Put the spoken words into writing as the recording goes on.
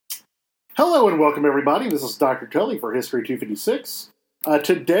Hello and welcome, everybody. This is Dr. Tully for History 256.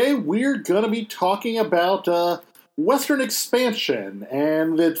 Today we're going to be talking about Western expansion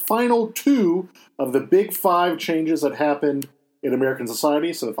and the final two of the big five changes that happened in American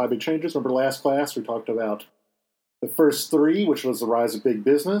society. So the five big changes. Remember last class we talked about the first three, which was the rise of big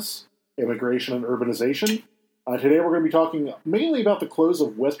business, immigration, and urbanization. Today we're going to be talking mainly about the close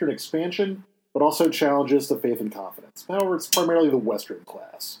of Western expansion, but also challenges to faith and confidence. However, it's primarily the Western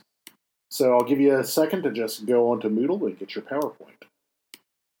class. So I'll give you a second to just go onto Moodle and get your PowerPoint.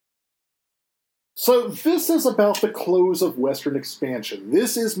 So this is about the close of Western expansion.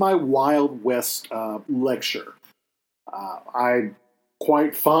 This is my Wild West lecture. I'm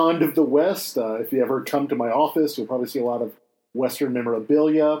quite fond of the West. If you ever come to my office, you'll probably see a lot of Western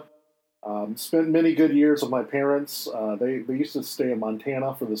memorabilia. Spent many good years with my parents. They used to stay in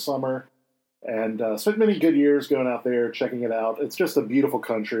Montana for the summer. And spent many good years going out there, checking it out. It's just a beautiful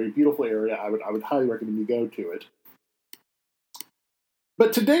country, beautiful area. I would highly recommend you go to it.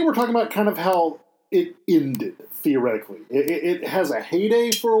 But today we're talking about kind of how it ended, theoretically. It has a heyday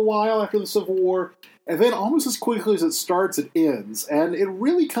for a while after the Civil War, and then almost as quickly as it starts, it ends. And it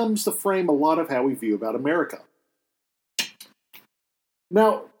really comes to frame a lot of how we view about America.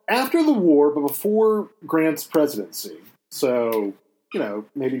 Now, after the war, but before Grant's presidency, so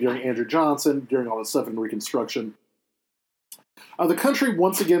maybe during Andrew Johnson, during all this stuff in Reconstruction, the country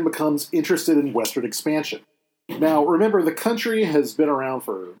once again becomes interested in Western expansion. Now, remember, the country has been around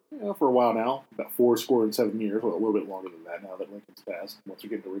for a while now, about 7 years, well, a little bit longer than that now that Lincoln's passed, once we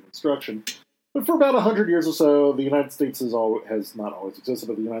get into Reconstruction. But for about 100 years or so, the United States has not always existed,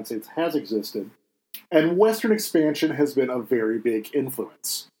 but the United States has existed, and Western expansion has been a very big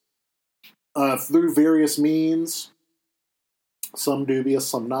influence. Through various means, some dubious,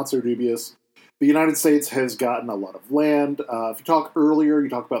 some not so dubious, the United States has gotten a lot of land. If you talk earlier, you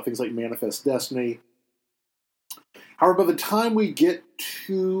talk about things like Manifest Destiny. However, by the time we get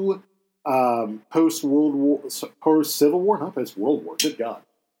to post-Civil War,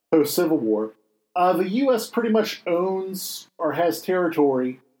 the U.S. pretty much owns or has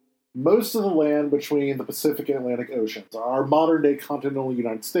territory most of the land between the Pacific and Atlantic Oceans. Our modern-day continental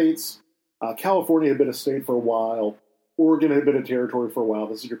United States, California had been a state for a while. Oregon had been a territory for a while.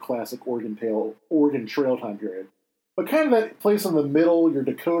 This is your classic Oregon Trail time period. But kind of that place in the middle, your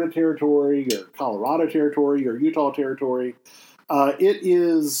Dakota territory, your Colorado territory, your Utah territory, it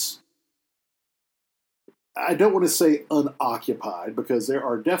is, I don't want to say unoccupied, because there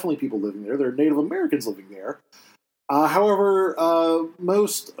are definitely people living there. There are Native Americans living there. However,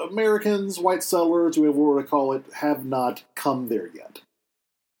 most Americans, white settlers, whatever we want to call it, have not come there yet.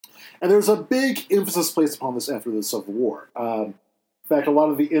 And there's a big emphasis placed upon this after the Civil War. In fact, a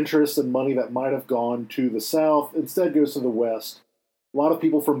lot of the interest and money that might have gone to the South instead goes to the West. A lot of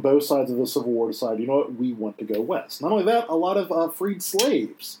people from both sides of the Civil War decide, you know what, we want to go West. Not only that, a lot of freed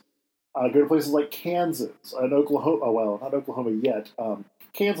slaves go to places like Kansas and Oklahoma. Well, not Oklahoma yet.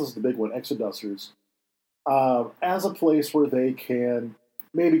 Kansas is the big one, exodusters, as a place where they can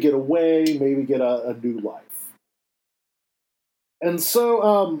maybe get away, maybe get a new life. And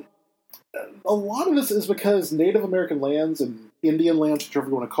so, a lot of this is because Native American lands and Indian lands, whichever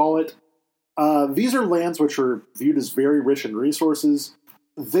you want to call it, these are lands which are viewed as very rich in resources.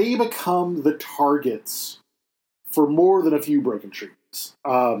 They become the targets for more than a few broken treaties.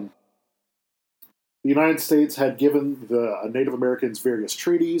 The United States had given the Native Americans various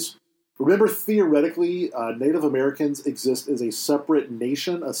treaties. Remember, theoretically, Native Americans exist as a separate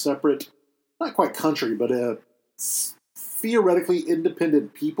nation, a separate, not quite country, but a theoretically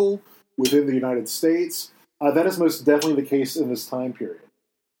independent people within the United States. That is most definitely the case in this time period.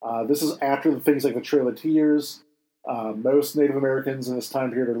 This is after the things like the Trail of Tears. Most Native Americans in this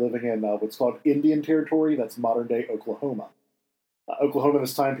time period are living in what's called Indian Territory. That's modern-day Oklahoma. Oklahoma in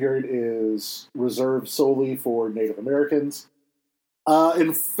this time period is reserved solely for Native Americans.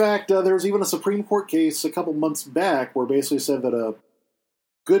 In fact, there was even a Supreme Court case a couple months back where basically said that a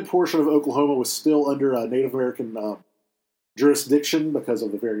good portion of Oklahoma was still under Native American jurisdiction because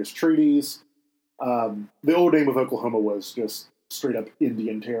of the various treaties. The old name of Oklahoma was just straight up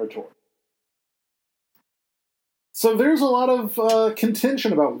Indian Territory. So there's a lot of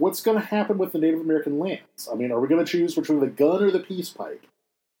contention about what's going to happen with the Native American lands. I mean, are we going to choose between the gun or the peace pipe?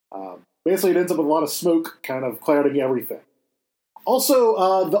 Basically, it ends up with a lot of smoke kind of clouding everything.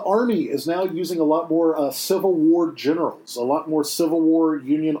 Also, the Army is now using a lot more Civil War generals, a lot more Civil War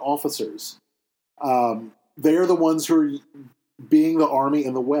Union officers. They're the ones who are being the Army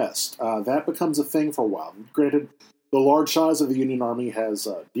in the West. That becomes a thing for a while. Granted, the large size of the Union Army has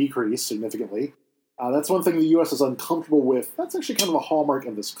decreased significantly. That's one thing the U.S. is uncomfortable with. That's actually kind of a hallmark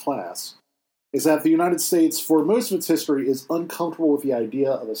of this class. is that the United States, for most of its history, is uncomfortable with the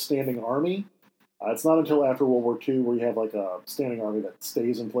idea of a standing army. It's not until after World War II where you have like a standing army that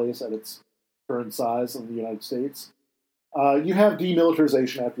stays in place at its current size in the United States. You have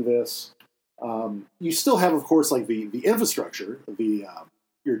demilitarization after this. You still have, of course, like the infrastructure,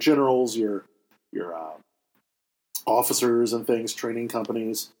 your generals, your officers and things, training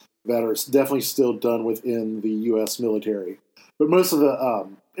companies that are definitely still done within the U.S. military. But most of the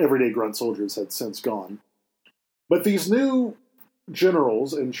everyday grunt soldiers had since gone. But these new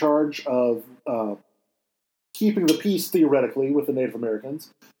generals in charge of keeping the peace, theoretically, with the Native Americans,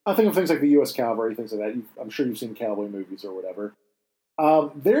 I think of things like the U.S. Cavalry, things like that. I'm sure you've seen cowboy movies or whatever.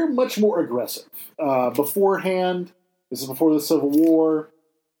 They're much more aggressive. Beforehand, this is before the Civil War,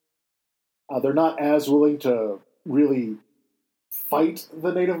 they're not as willing to really fight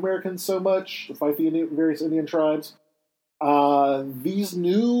the Native Americans so much, to fight the various Indian tribes. These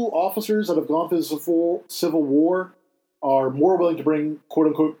new officers that have gone through the Civil War are more willing to bring,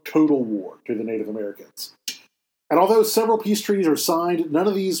 quote-unquote, total war to the Native Americans. And although several peace treaties are signed, none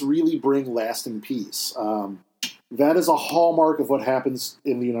of these really bring lasting peace. That is a hallmark of what happens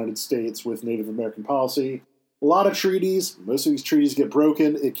in the United States with Native American policy. A lot of treaties, most of these treaties get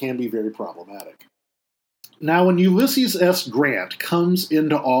broken. It can be very problematic. Now, when Ulysses S. Grant comes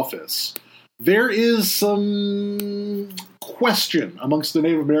into office, there is some question amongst the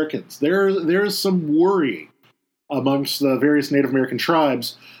Native Americans. There's some worry amongst the various Native American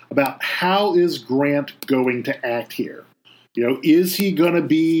tribes about how is Grant going to act here. Is he going to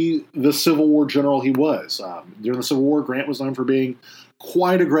be the Civil War general he was? During the Civil War, Grant was known for being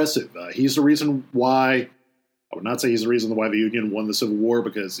quite aggressive. He's the reason why, I would not say he's the reason why the Union won the Civil War,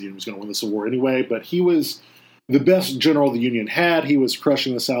 because the Union was going to win the Civil War anyway, but he was the best general the Union had. He was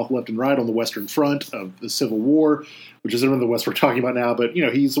crushing the South left and right on the Western Front of the Civil War, which isn't the West we're talking about now, but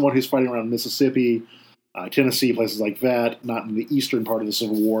he's the one who's fighting around Mississippi, Tennessee, places like that, not in the eastern part of the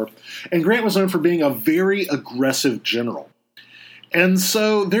Civil War. And Grant was known for being a very aggressive general. And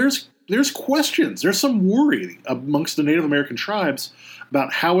so there's questions, there's some worry amongst the Native American tribes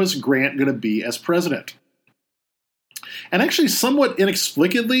about how is Grant going to be as president. And actually, somewhat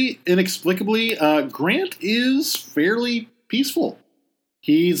inexplicably, Grant is fairly peaceful.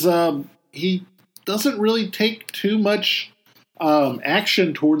 He doesn't really take too much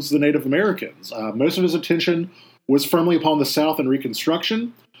action towards the Native Americans. Most of his attention was firmly upon the South and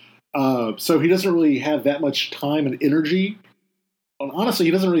Reconstruction, so he doesn't really have that much time and energy. Honestly,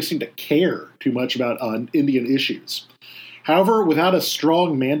 he doesn't really seem to care too much about Indian issues. However, without a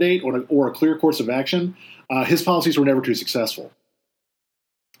strong mandate or a clear course of action, his policies were never too successful.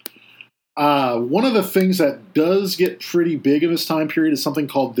 One of the things that does get pretty big in this time period is something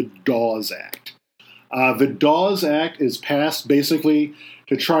called the Dawes Act. The Dawes Act is passed basically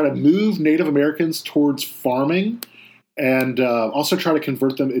to try to move Native Americans towards farming and also try to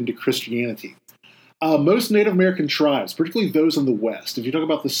convert them into Christianity. Most Native American tribes, particularly those in the West, if you talk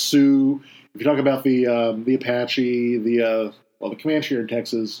about the Sioux, if you talk about the Apache, the Comanche are in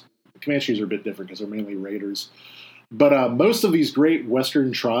Texas. The Comanches are a bit different because they're mainly raiders. But most of these great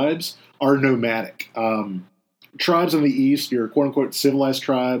Western tribes are nomadic. Tribes in the East, your quote-unquote civilized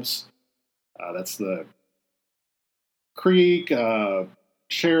tribes, that's the Creek,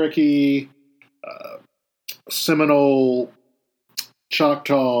 Cherokee, Seminole,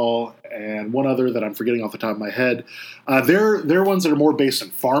 Choctaw, and one other that I'm forgetting off the top of my head. They're ones that are more based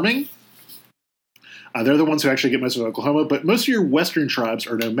in farming. They're the ones who actually get most of Oklahoma, but most of your Western tribes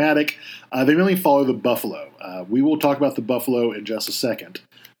are nomadic. They mainly follow the buffalo. We will talk about the buffalo in just a second.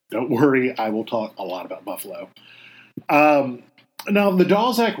 Don't worry, I will talk a lot about buffalo. Now, the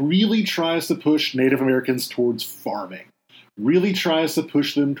Dawes Act really tries to push Native Americans towards farming, really tries to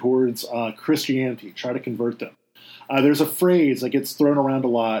push them towards Christianity, try to convert them. There's a phrase that gets thrown around a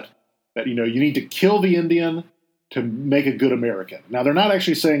lot that, you need to kill the Indian to make a good American. Now, they're not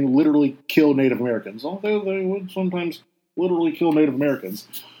actually saying literally kill Native Americans, although they would sometimes literally kill Native Americans.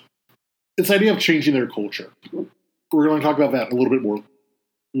 It's the idea of changing their culture. We're going to talk about that a little bit more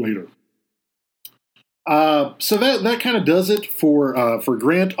later. So that kind of does it for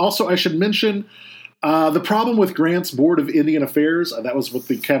Grant. Also, I should mention the problem with Grant's Board of Indian Affairs. That was what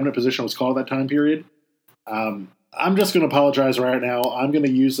the cabinet position was called at that time period. I'm just going to apologize right now. I'm going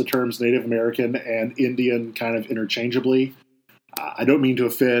to use the terms Native American and Indian kind of interchangeably. I don't mean to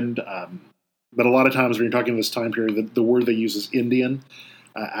offend, but a lot of times when you're talking this time period, the word they use is Indian.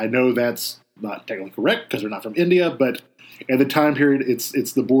 I know that's not technically correct because they're not from India, but at the time period,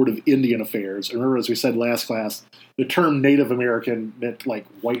 it's the Board of Indian Affairs. And remember, as we said last class, the term Native American meant like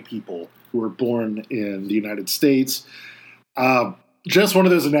white people who were born in the United States. Just one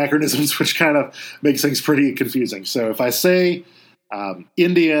of those anachronisms which kind of makes things pretty confusing. So if I say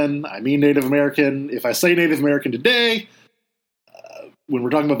Indian, I mean Native American. If I say Native American today, when we're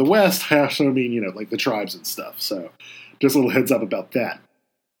talking about the West, I also mean, like the tribes and stuff. So just a little heads up about that.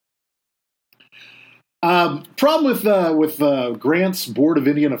 Problem with Grant's Board of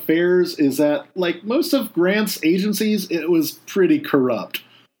Indian Affairs is that, like most of Grant's agencies, it was pretty corrupt.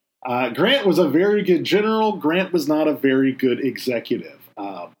 Grant was a very good general. Grant was not a very good executive.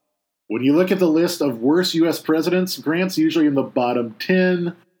 When you look at the list of worst U.S. presidents, Grant's usually in the bottom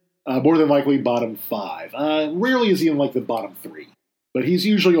 10, more than likely bottom 5. Rarely is he in like the bottom 3, but he's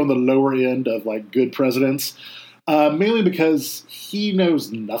usually on the lower end of like good presidents, mainly because he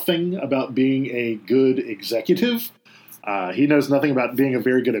knows nothing about being a good executive. He knows nothing about being a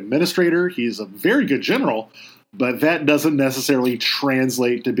very good administrator. He's a very good general, but that doesn't necessarily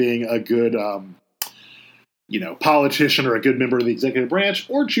translate to being a good, politician or a good member of the executive branch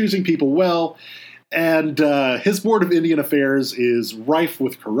or choosing people well. And his Board of Indian Affairs is rife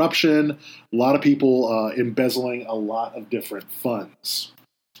with corruption, a lot of people embezzling a lot of different funds.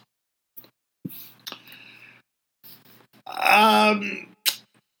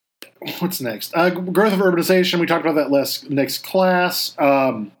 What's next? Growth of urbanization. We talked about that next class.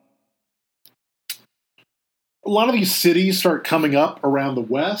 A lot of these cities start coming up around the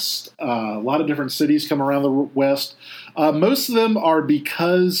West. A lot of different cities come around the West. Most of them are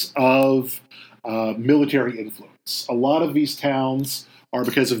because of military influence. A lot of these towns are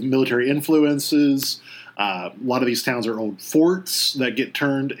because of military influences. A lot of these towns are old forts that get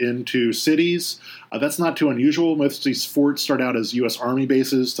turned into cities. That's not too unusual. Most of these forts start out as U.S. Army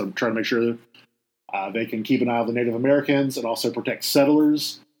bases to try to make sure they can keep an eye on the Native Americans and also protect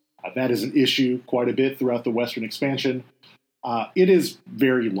settlers. That is an issue quite a bit throughout the Western expansion. It is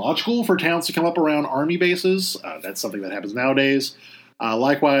very logical for towns to come up around army bases. That's something that happens nowadays.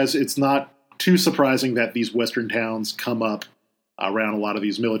 Likewise, it's not too surprising that these Western towns come up around a lot of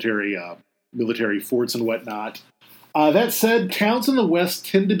these military forts and whatnot. That said, towns in the West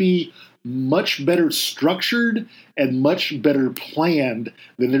tend to be much better structured and much better planned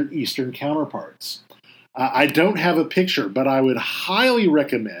than their Eastern counterparts. I don't have a picture, but I would highly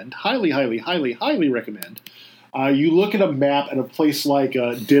recommend, highly recommend, you look at a map at a place like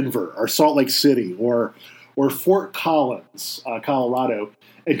Denver or Salt Lake City or Fort Collins, Colorado,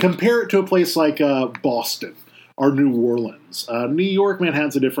 and compare it to a place like Boston or New Orleans. New York,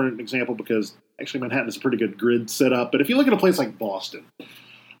 Manhattan's a different example because actually Manhattan is a pretty good grid setup. But if you look at a place like Boston,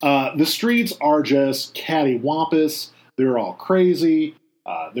 the streets are just cattywampus. They're all crazy.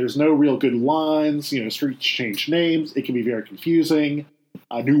 There's no real good lines. Streets change names. It can be very confusing.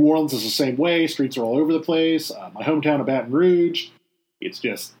 New Orleans is the same way. Streets are all over the place. My hometown of Baton Rouge, it's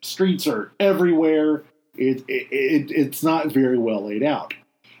just streets are everywhere. It's not very well laid out.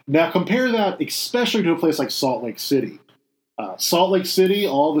 Now compare that especially to a place like Salt Lake City. Salt Lake City,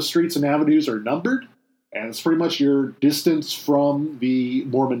 all the streets and avenues are numbered, and it's pretty much your distance from the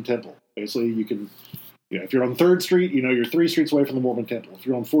Mormon temple. Basically, you can... if you're on 3rd Street, you're 3 streets away from the Mormon Temple. If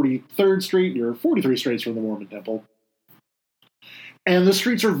you're on 43rd Street, you're 43 streets from the Mormon Temple. And the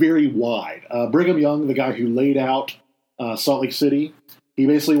streets are very wide. Brigham Young, the guy who laid out Salt Lake City, he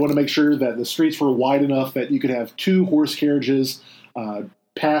basically wanted to make sure that the streets were wide enough that you could have 2 horse carriages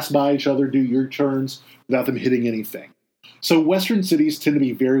pass by each other, do U-turns, without them hitting anything. So Western cities tend to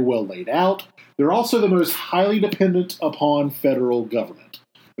be very well laid out. They're also the most highly dependent upon federal government.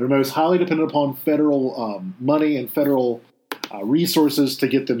 They're most highly dependent upon federal money and federal resources to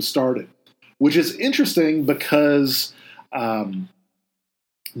get them started, which is interesting because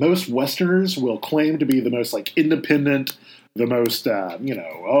most Westerners will claim to be the most independent, the most,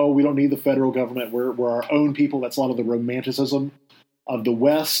 we don't need the federal government. We're our own people. That's a lot of the romanticism of the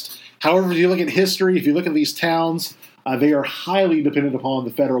West. However, if you look at history, if you look at these towns, they are highly dependent upon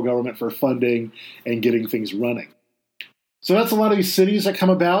the federal government for funding and getting things running. So that's a lot of these cities that come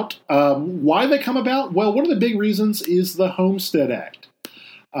about. Why they come about? Well, one of the big reasons is the Homestead Act.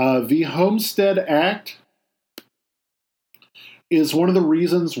 The Homestead Act is one of the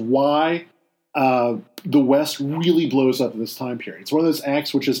reasons why the West really blows up in this time period. It's one of those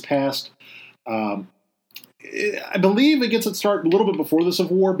acts which is passed, I believe it gets its start a little bit before the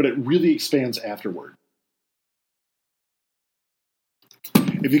Civil War, but it really expands afterward.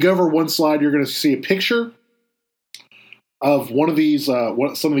 If you go over one slide, you're going to see a picture of one of these,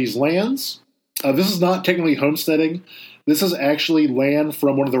 some of these lands. This is not technically homesteading. This is actually land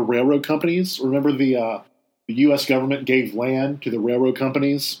from one of the railroad companies. Remember, the U.S. government gave land to the railroad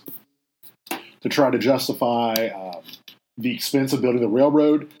companies to try to justify the expense of building the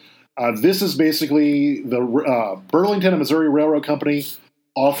railroad. This is basically the Burlington and Missouri Railroad Company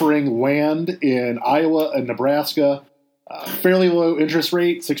offering land in Iowa and Nebraska. Fairly low interest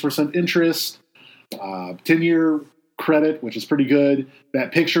rate, 6% interest, 10-year credit, which is pretty good.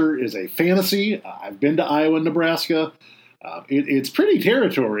 That picture is a fantasy. I've been to Iowa and Nebraska. It's pretty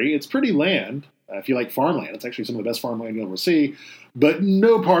territory. It's pretty land. If you like farmland, it's actually some of the best farmland you'll ever see. But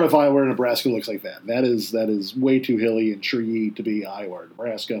no part of Iowa or Nebraska looks like that. That is way too hilly and treey to be Iowa or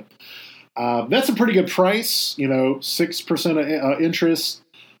Nebraska. That's a pretty good price. 6% interest.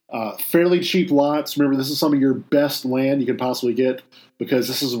 Fairly cheap lots. Remember, this is some of your best land you can possibly get because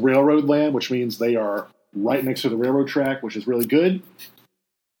this is railroad land, which means they are right next to the railroad track, which is really good.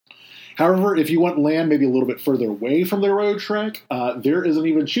 However, if you want land maybe a little bit further away from the railroad track, there is an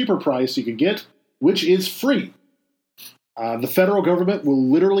even cheaper price you can get, which is free. The federal government will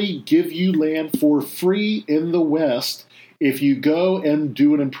literally give you land for free in the West if you go and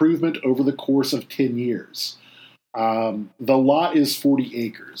do an improvement over the course of 10 years. The lot is 40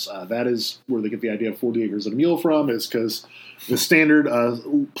 acres. That is where they get the idea of 40 acres and a mule from, is because the standard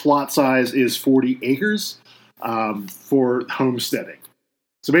plot size is 40 acres for homesteading.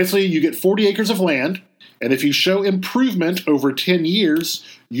 So basically, you get 40 acres of land, and if you show improvement over 10 years,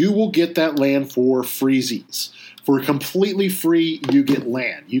 you will get that land for freezies. For completely free, you get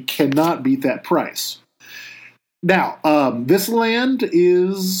land. You cannot beat that price. Now, this land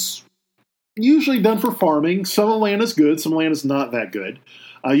is usually done for farming. Some of the land is good, some land is not that good.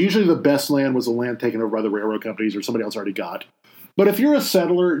 Usually the best land was the land taken over by the railroad companies or somebody else already got. But if you're a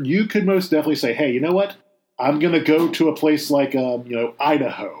settler, you could most definitely say, hey, you know what? I'm going to go to a place like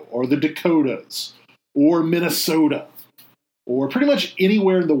Idaho or the Dakotas or Minnesota or pretty much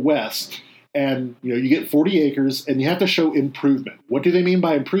anywhere in the West, and you get 40 acres and you have to show improvement. What do they mean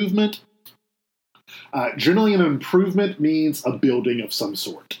by improvement? Generally, an improvement means a building of some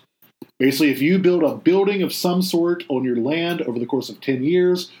sort. Basically, if you build a building of some sort on your land over the course of 10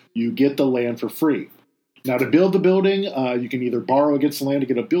 years, you get the land for free. Now, to build the building, you can either borrow against the land to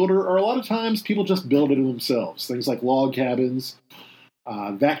get a builder, or a lot of times people just build it themselves. Things like log cabins.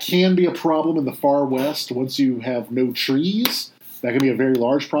 That can be a problem in the far west once you have no trees. That can be a very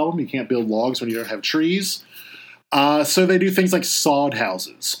large problem. You can't build logs when you don't have trees. So they do things like sod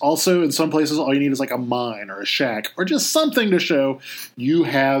houses. Also, in some places, all you need is like a mine or a shack or just something to show you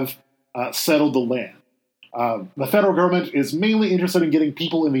have settled the land. The federal government is mainly interested in getting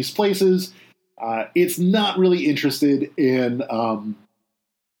people in these places. It's not really interested in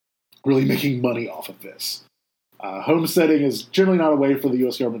really making money off of this. Homesteading is generally not a way for the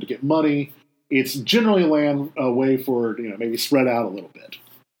U.S. government to get money. It's generally a way for maybe spread out a little bit.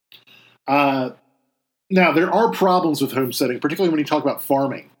 Now, there are problems with homesteading, particularly when you talk about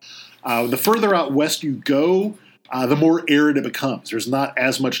farming. The further out west you go, the more arid it becomes. There's not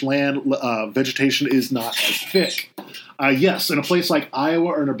as much land. Vegetation is not as thick. Yes, in a place like Iowa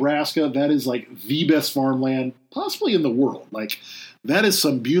or Nebraska, that is like the best farmland possibly in the world. Like, that is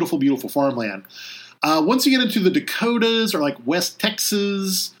some beautiful, beautiful farmland. Once you get into the Dakotas or like West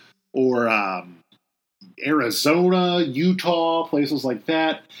Texas or Arizona, Utah, places like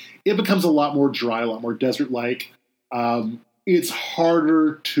that, it becomes a lot more dry, a lot more desert-like. It's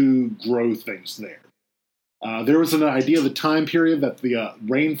harder to grow things there. There was an idea of the time period that the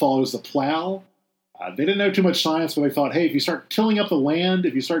rain follows the plow. They didn't know too much science, but they thought, hey, if you start tilling up the land,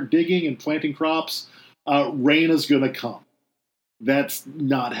 if you start digging and planting crops, rain is going to come. That's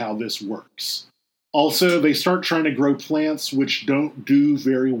not how this works. Also, they start trying to grow plants which don't do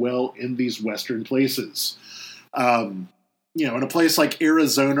very well in these western places. In a place like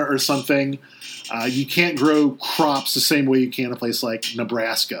Arizona or something, you can't grow crops the same way you can in a place like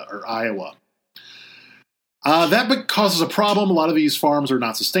Nebraska or Iowa. That causes a problem. A lot of these farms are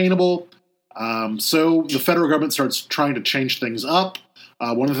not sustainable. So the federal government starts trying to change things up.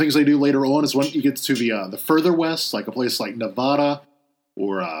 One of the things they do later on is when you get to the further west, like a place like Nevada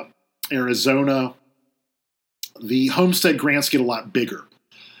or Arizona, the homestead grants get a lot bigger.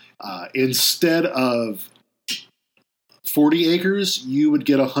 Instead of 40 acres, you would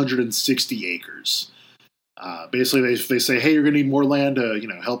get 160 acres. Basically, they say, hey, you're going to need more land to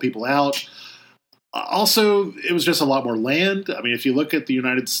help people out. Also, it was just a lot more land. I mean, if you look at the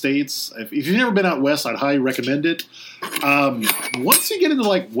United States, if you've never been out west, I'd highly recommend it. Once you get into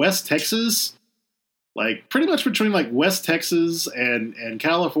like West Texas, like pretty much between like West Texas and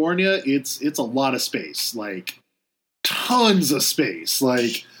California, it's a lot of space, like tons of space,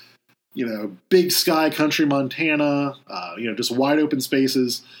 like big sky country, Montana, just wide open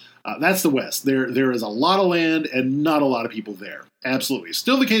spaces. That's the West. There is a lot of land and not a lot of people there. Absolutely,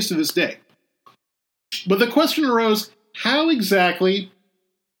 still the case to this day. But the question arose, how exactly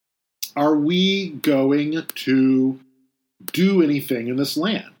are we going to do anything in this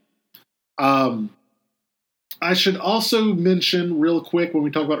land? I should also mention real quick when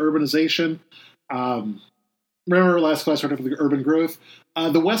we talk about urbanization, remember last class we talked about the urban growth?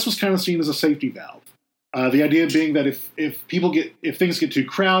 The West was kind of seen as a safety valve. The idea being that if things get too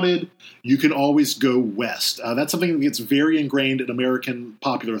crowded, you can always go west. That's something that gets very ingrained in American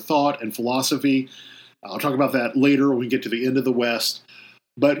popular thought and philosophy. I'll talk about that later when we get to the end of the West.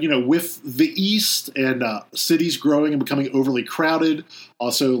 But, with the East and cities growing and becoming overly crowded,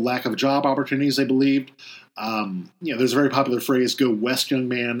 also lack of job opportunities, they believed. There's a very popular phrase, go west, young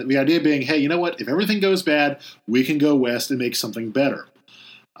man. The idea being, hey, you know what? If everything goes bad, we can go west and make something better.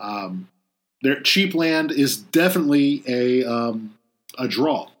 Their cheap land is definitely a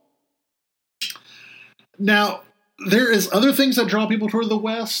draw. Now, there is other things that draw people toward the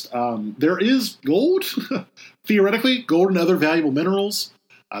West. There is gold, theoretically, gold and other valuable minerals.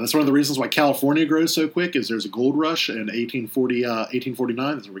 That's one of the reasons why California grows so quick, is there's a gold rush in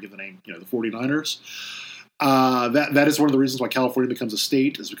 1849. That's where we get the name, the 49ers. That is one of the reasons why California becomes a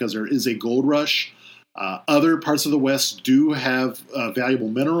state, is because there is a gold rush. Other parts of the West do have valuable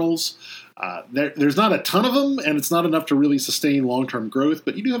minerals. There's not a ton of them, and it's not enough to really sustain long-term growth,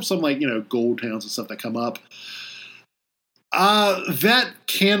 but you do have some gold towns and stuff that come up. That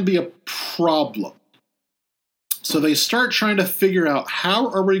can be a problem. So they start trying to figure out, how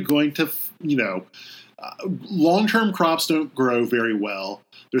are we going to, long-term crops don't grow very well.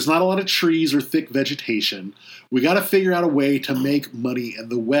 There's not a lot of trees or thick vegetation. We got to figure out a way to make money in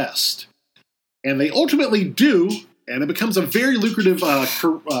the West. And they ultimately do, and it becomes a very lucrative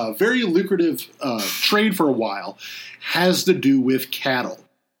trade for a while, has to do with cattle.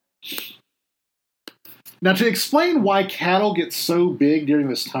 Now, to explain why cattle get so big during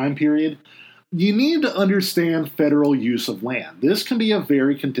this time period, you need to understand federal use of land. This can be a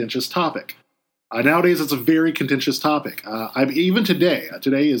very contentious topic. Nowadays, it's a very contentious topic. Even today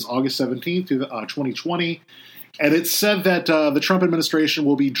is August 17th, 2020, and it's said that the Trump administration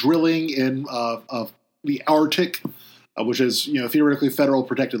will be drilling in the Arctic, which is theoretically federal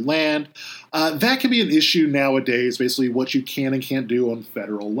protected land. That can be an issue nowadays, basically what you can and can't do on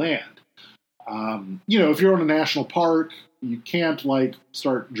federal land. If you're on a national park, you can't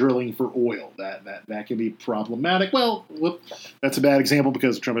start drilling for oil. That can be problematic. Well, that's a bad example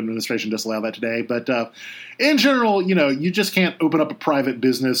because the Trump administration just allowed that today. But in general, you just can't open up a private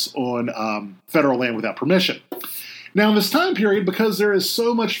business on federal land without permission. Now, in this time period, because there is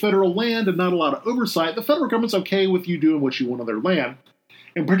so much federal land and not a lot of oversight, the federal government's okay with you doing what you want on their land.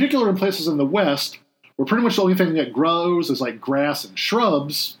 In particular, in places in the West, where pretty much the only thing that grows is grass and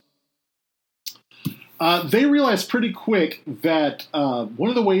shrubs, they realized pretty quick that one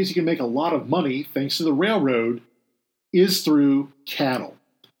of the ways you can make a lot of money, thanks to the railroad, is through cattle.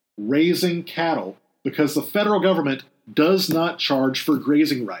 Raising cattle, because the federal government does not charge for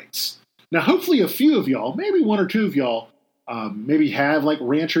grazing rights. Now, hopefully a few of y'all, maybe one or two of y'all, maybe have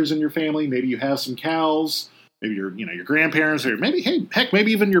ranchers in your family. Maybe you have some cows. Maybe your grandparents, or maybe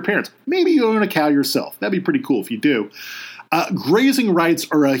even your parents. Maybe you own a cow yourself. That'd be pretty cool if you do. Grazing rights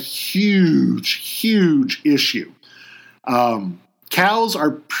are a huge, huge issue. Cows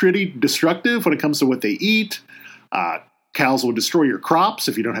are pretty destructive when it comes to what they eat. Cows will destroy your crops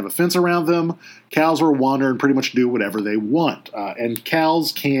if you don't have a fence around them. Cows will wander and pretty much do whatever they want. And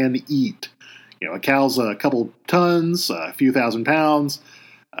cows can eat. A cow's a couple tons, a few thousand pounds.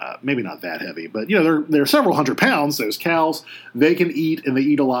 Maybe not that heavy, but they're several hundred pounds. Those cows, they can eat, and they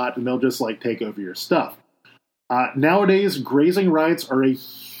eat a lot, and they'll just take over your stuff. Nowadays, grazing rights are a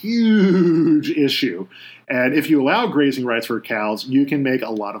huge issue. And if you allow grazing rights for cows, you can make a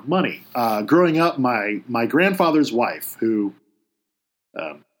lot of money. Growing up, my grandfather's wife, who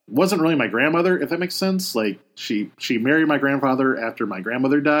wasn't really my grandmother, if that makes sense. She married my grandfather after my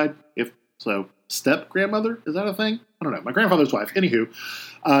grandmother died. If so, step-grandmother? Is that a thing? I don't know. My grandfather's wife. Anywho,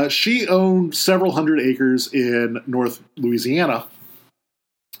 she owned several hundred acres in North Louisiana,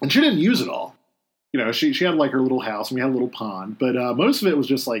 and she didn't use it all. She had her little house, and we had a little pond, but most of it was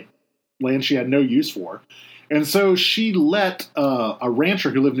just land she had no use for. And so she let a rancher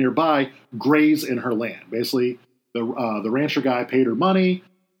who lived nearby graze in her land. Basically, the rancher guy paid her money,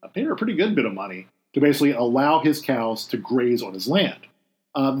 paid her a pretty good bit of money, to basically allow his cows to graze on his land.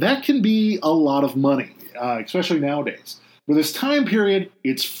 That can be a lot of money, especially nowadays. For this time period,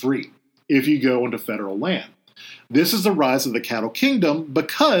 it's free if you go into federal land. This is the rise of the cattle kingdom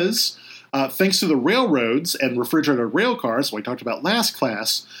because, thanks to the railroads and refrigerated rail cars, like I talked about last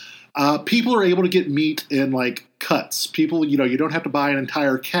class, People are able to get meat in like cuts. People, you don't have to buy an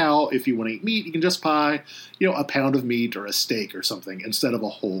entire cow if you want to eat meat. You can just buy, a pound of meat or a steak or something instead of a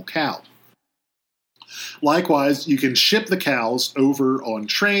whole cow. Likewise, you can ship the cows over on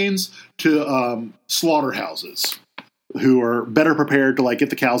trains to slaughterhouses who are better prepared to like get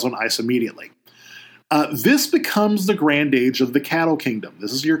the cows on ice immediately. This becomes the grand age of the cattle kingdom.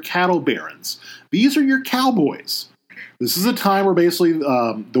 This is your cattle barons. These are your cowboys. This is a time where basically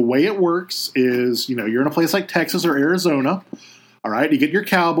the way it works is, you're in a place like Texas or Arizona. All right, you get your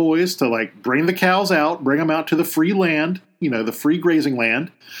cowboys to like bring the cows out, bring them out to the free land, the free grazing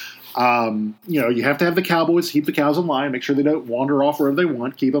land. You have to have the cowboys keep the cows in line, make sure they don't wander off wherever they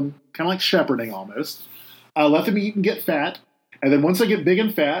want, keep them kind of like shepherding almost. Let them eat and get fat. And then once they get big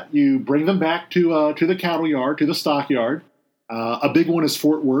and fat, you bring them back to the cattle yard, to the stockyard. A big one is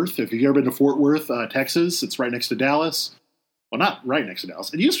Fort Worth. If you've ever been to Fort Worth, Texas, it's right next to Dallas. Well, not right next to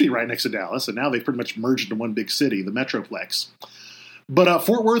Dallas. It used to be right next to Dallas, and now they've pretty much merged into one big city, the Metroplex. But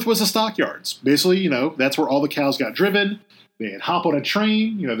Fort Worth was the stockyards. Basically, that's where all the cows got driven. They'd hop on a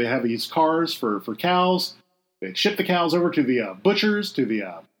train. They have these cars for cows. They'd ship the cows over to the butchers, to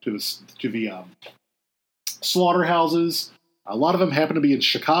the slaughterhouses. A lot of them happen to be in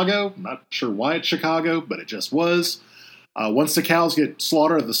Chicago. I'm not sure why it's Chicago, but it just was. Once the cows get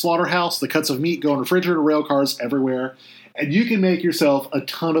slaughtered at the slaughterhouse, the cuts of meat go on refrigerator rail cars everywhere, and you can make yourself a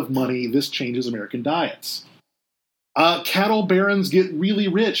ton of money. This changes American diets. Cattle barons get really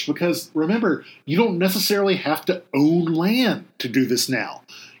rich because, remember, you don't necessarily have to own land to do this now.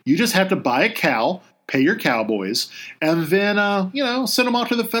 You just have to buy a cow, pay your cowboys, and then, send them off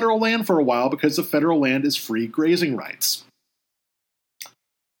to the federal land for a while because the federal land is free grazing rights.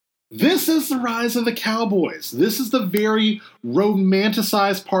 This is the rise of the cowboys. This is the very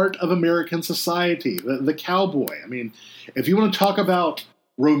romanticized part of American society, the cowboy. I mean, if you want to talk about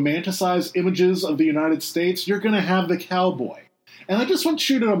romanticized images of the United States, you're going to have the cowboy. And I just want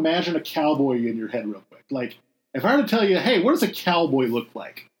you to imagine a cowboy in your head real quick. Like, if I were to tell you, hey, what does a cowboy look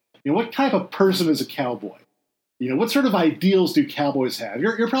like? What type of person is a cowboy? What sort of ideals do cowboys have?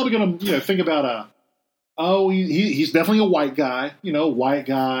 You're probably going to, think about he's definitely a white guy. White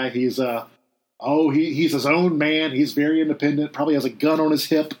guy. He's he's his own man. He's very independent. Probably has a gun on his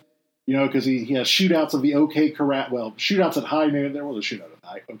hip. Because he has shootouts of the OK Corral. Well, shootouts at high noon. There was a shootout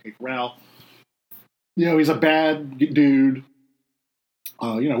at the OK Corral. He's a bad dude.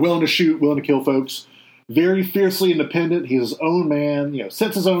 Willing to shoot, willing to kill folks. Very fiercely independent. He's his own man.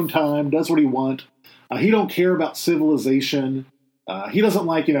 Sets his own time. Does what he wants. He don't care about civilization. He doesn't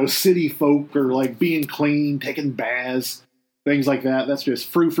like, city folk or like being clean, taking baths, things like that. That's just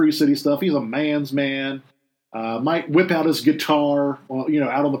frou-frou city stuff. He's a man's man. Might whip out his guitar,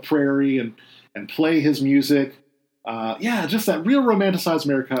 out on the prairie and play his music. Just that real romanticized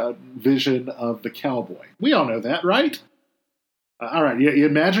America vision of the cowboy. We all know that, right? All right, you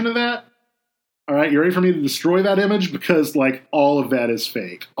imagine that? All right, you ready for me to destroy that image? Because, all of that is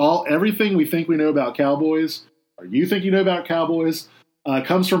fake. Everything we think we know about cowboys, or you think you know about cowboys,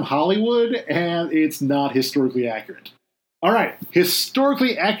 comes from Hollywood, and it's not historically accurate. All right,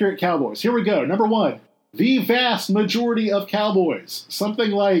 historically accurate cowboys. Here we go. Number one, the vast majority of cowboys,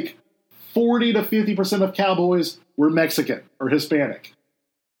 something like 40 to 50% of cowboys were Mexican or Hispanic.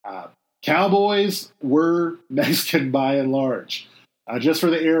 Cowboys were Mexican by and large, just for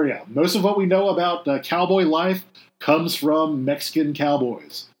the area. Most of what we know about cowboy life comes from Mexican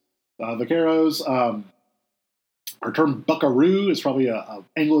cowboys. Vaqueros, our term buckaroo is probably an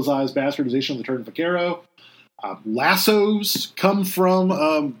anglicized bastardization of the term vaquero. Lassos come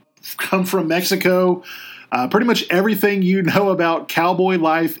from Mexico. Pretty much everything you know about cowboy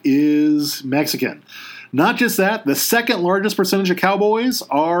life is Mexican. Not just that, the second largest percentage of cowboys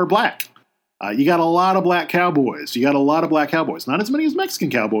are black. You got a lot of black cowboys. Not as many as Mexican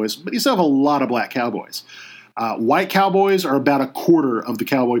cowboys, but you still have a lot of black cowboys. White cowboys are about a quarter of the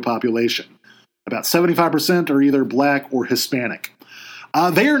cowboy population. About 75% are either black or Hispanic.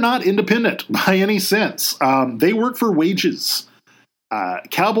 They are not independent by any sense. They work for wages.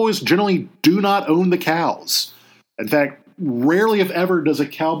 Cowboys generally do not own the cows. In fact, rarely if ever does a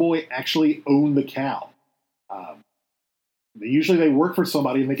cowboy actually own the cow. Usually they work for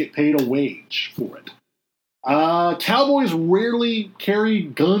somebody and they get paid a wage for it. Cowboys rarely carry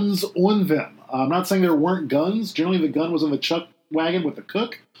guns on them. I'm not saying there weren't guns. Generally the gun was in the chuck wagon with the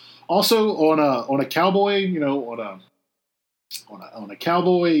cook. Also on a cowboy, on a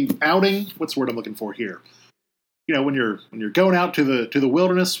cowboy outing, what's the word I'm looking for here? When you're going out to the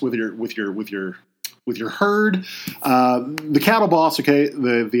wilderness with your herd, the cattle boss, okay,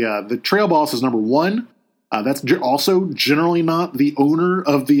 the trail boss is number one. That's also generally not the owner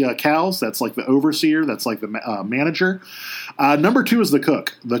of the cows. That's like the overseer. That's like the manager. Number 2 is the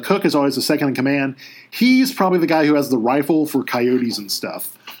cook. The cook is always the second in command. He's probably the guy who has the rifle for coyotes and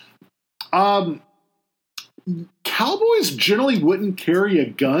stuff. Cowboys generally wouldn't carry a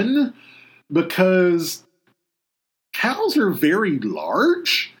gun because cows are very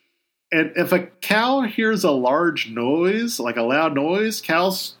large. And if a cow hears a large noise, like a loud noise,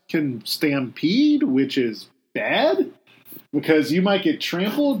 cows can stampede, which is bad because you might get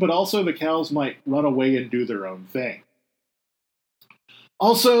trampled, but also the cows might run away and do their own thing.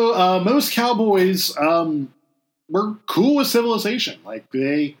 Also, most cowboys were cool with civilization. Like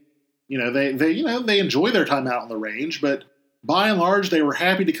they enjoy their time out on the range, but by and large, they were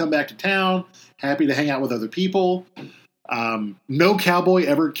happy to come back to town, happy to hang out with other people. No cowboy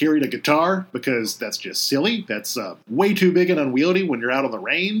ever carried a guitar because that's just silly. That's way too big and unwieldy when you're out on the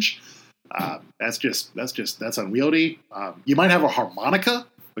range. That's unwieldy. You might have a harmonica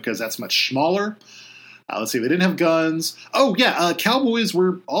because that's much smaller. Let's see. They didn't have guns. Oh yeah. Cowboys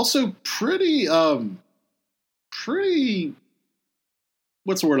were also pretty,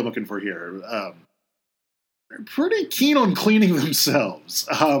 what's the word I'm looking for here? Pretty keen on cleaning themselves.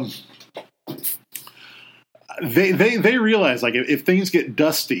 They realize, like, if things get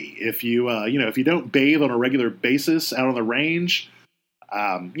dusty, if you don't bathe on a regular basis out on the range,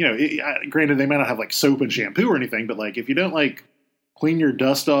 granted they may not have like soap and shampoo or anything, but like if you don't like clean your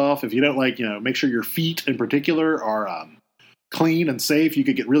dust off, if you don't like make sure your feet in particular are clean and safe, you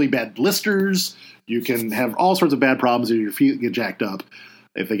could get really bad blisters. You can have all sorts of bad problems if your feet get jacked up,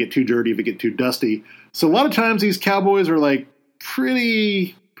 if they get too dirty, if they get too dusty. So a lot of times these cowboys are like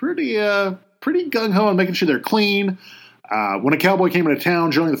pretty gung-ho on making sure they're clean. When a cowboy came into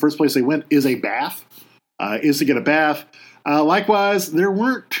town, generally the first place they went is to get a bath. Likewise, there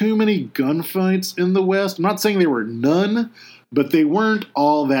weren't too many gunfights in the West. I'm not saying there were none, but they weren't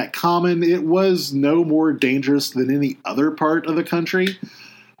all that common. It was no more dangerous than any other part of the country.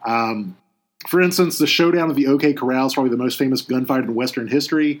 For instance, the showdown at the OK Corral is probably the most famous gunfight in Western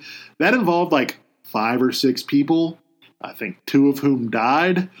history. That involved like 5 or 6 people, I think 2 of whom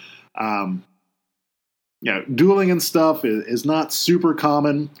died. Dueling and stuff is not super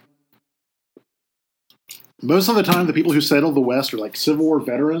common. Most of the time, the people who settled the West are like Civil War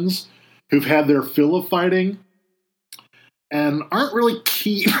veterans who've had their fill of fighting and aren't really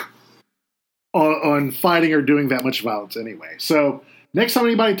keen on fighting or doing that much violence anyway. So next time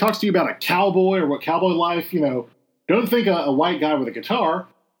anybody talks to you about a cowboy or what cowboy life, don't think a white guy with a guitar.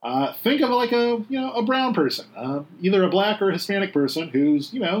 Think of like a brown person, either a black or a Hispanic person who's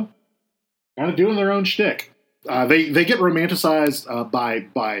kind of doing their own shtick. They get romanticized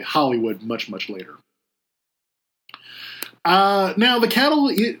by Hollywood much, much later. Now the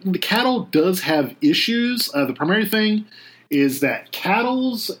cattle does have issues. The primary thing is that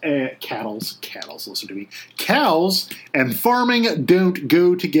cows and farming don't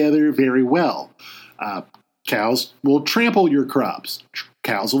go together very well. Cows will trample your crops.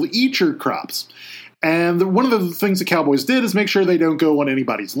 Cows will eat your crops. And one of the things the cowboys did is make sure they don't go on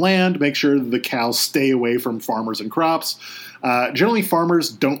anybody's land, make sure the cows stay away from farmers and crops. Generally, farmers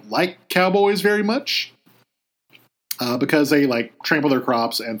don't like cowboys very much because they trample their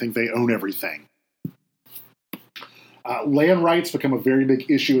crops and think they own everything. Land rights become a very big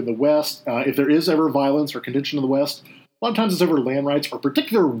issue in the West. If there is ever violence or contention in the West, a lot of times it's over land rights or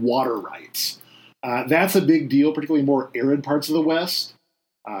particular water rights. That's a big deal, particularly in more arid parts of the West.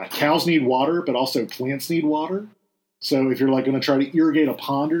 Cows need water, but also plants need water. So if you're going to try to irrigate a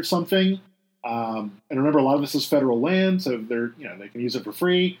pond or something, and remember a lot of this is federal land, so they can use it for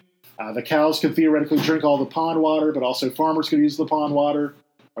free. The cows can theoretically drink all the pond water, but also farmers could use the pond water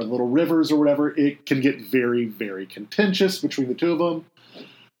or the little rivers or whatever. It can get very, very contentious between the two of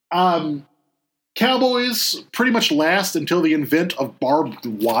them. Cowboys pretty much last until the invent of barbed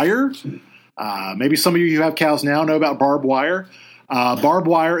wire. Maybe some of you who have cows now know about barbed wire. Barbed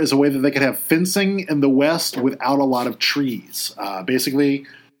wire is a way that they could have fencing in the West without a lot of trees. Basically,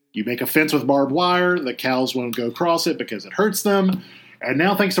 you make a fence with barbed wire, the cows won't go across it because it hurts them. And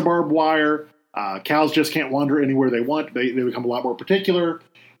now, thanks to barbed wire, cows just can't wander anywhere they want. They become a lot more particular.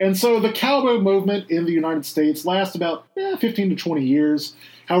 And so the cowboy movement in the United States lasts about 15 to 20 years.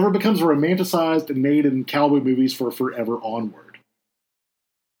 However, it becomes romanticized and made in cowboy movies for forever onward.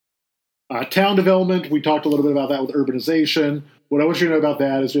 Town development, we talked a little bit about that with urbanization. What I want you to know about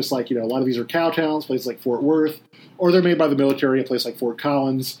that is just a lot of these are cow towns, places like Fort Worth, or they're made by the military, a place like Fort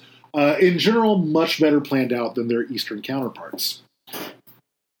Collins. In general, much better planned out than their eastern counterparts.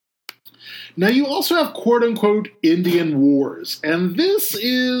 Now, you also have quote-unquote Indian wars, and this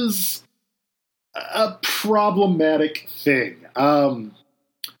is a problematic thing.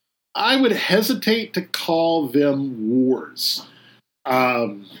 I would hesitate to call them wars.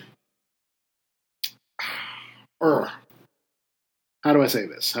 How do I say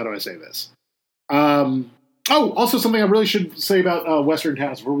this? Also something I really should say about Western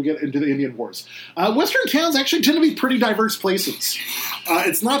towns before we get into the Indian Wars. Western towns actually tend to be pretty diverse places.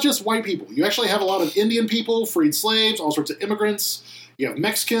 It's not just white people. You actually have a lot of Indian people, freed slaves, all sorts of immigrants. You have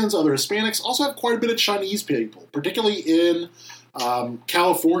Mexicans, other Hispanics. Also have quite a bit of Chinese people, particularly in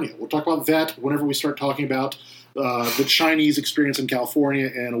California. We'll talk about that whenever we start talking about the Chinese experience in California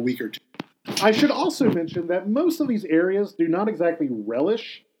in a week or two. I should also mention that most of these areas do not exactly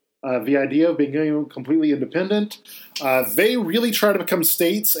relish the idea of being completely independent. They really try to become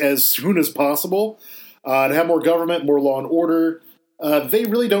states as soon as possible to have more government, more law and order. They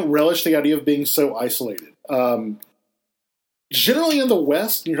really don't relish the idea of being so isolated. Generally in the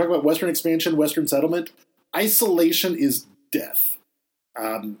West, when you're talking about Western expansion, Western settlement, isolation is death.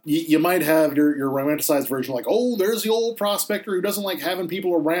 You might have your romanticized version like, oh, there's the old prospector who doesn't like having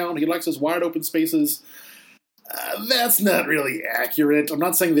people around. He likes his wide open spaces. That's not really accurate. I'm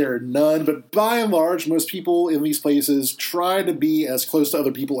not saying there are none, but by and large, most people in these places try to be as close to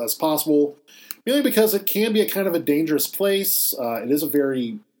other people as possible, mainly because it can be a kind of a dangerous place. It is a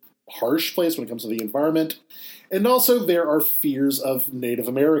very harsh place when it comes to the environment. And also, there are fears of Native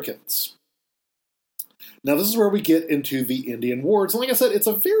Americans. Now, this is where we get into the Indian Wars. And like I said, it's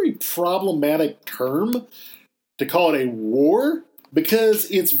a very problematic term to call it a war, because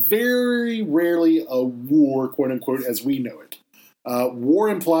it's very rarely a war, quote-unquote, as we know it. War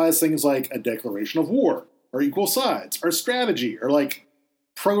implies things like a declaration of war, or equal sides, or strategy, or like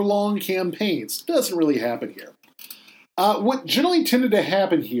prolonged campaigns. It doesn't really happen here. What generally tended to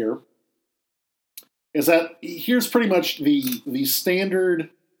happen here is that here's pretty much the standard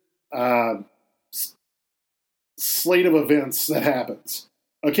slate of events that happens.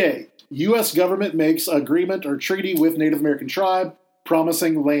 Okay, U.S. government makes agreement or treaty with Native American tribe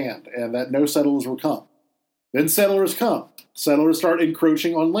promising land and that no settlers will come. Then settlers come. Settlers start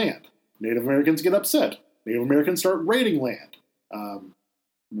encroaching on land. Native Americans get upset. Native Americans start raiding land.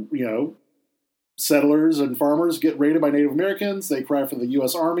 Settlers and farmers get raided by Native Americans. They cry for the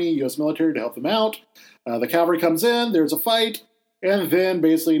U.S. Army, U.S. military to help them out. The cavalry comes in. There's a fight. And then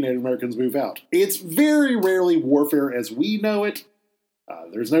basically Native Americans move out. It's very rarely warfare as we know it.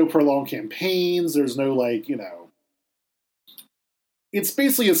 There's no prolonged campaigns. There's no, it's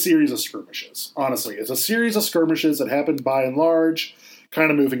basically a series of skirmishes, honestly. It's a series of skirmishes that happen by and large, kind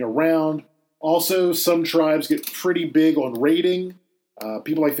of moving around. Also, some tribes get pretty big on raiding.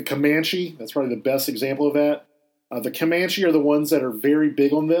 People like the Comanche, that's probably the best example of that. The Comanche are the ones that are very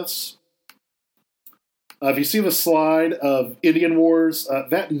big on this. If you see the slide of Indian Wars,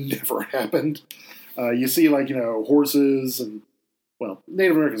 that never happened. You see, horses and,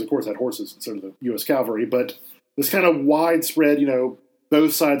 Native Americans, of course, had horses instead of the U.S. cavalry, but this kind of widespread,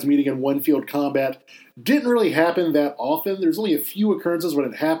 both sides meeting in one field combat didn't really happen that often. There's only a few occurrences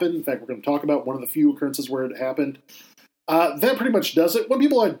when it happened. In fact, we're going to talk about one of the few occurrences where it happened. That pretty much does it. One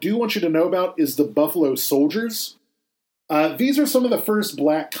people I do want you to know about is the Buffalo Soldiers. These are some of the first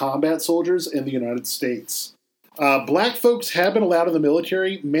black combat soldiers in the United States. Black folks have been allowed in the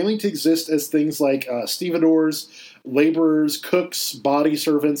military mainly to exist as things like stevedores, laborers, cooks, body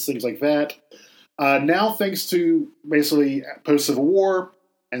servants, things like that. Now, thanks to basically post-Civil War,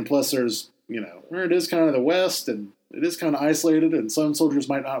 and plus there's, where it is kind of the West, and it is kind of isolated, and some soldiers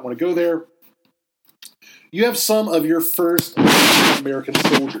might not want to go there, you have some of your first American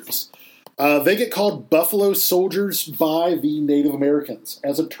soldiers. They get called Buffalo Soldiers by the Native Americans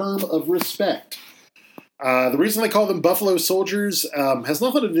as a term of respect. The reason they call them Buffalo Soldiers has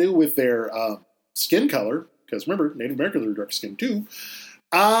nothing to do with their skin color, because remember, Native Americans are dark skinned too.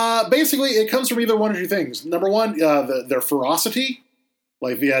 Basically, it comes from either one or two things. Number one, their ferocity,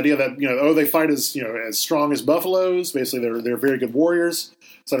 like the idea that they fight as as strong as buffaloes. Basically, they're very good warriors.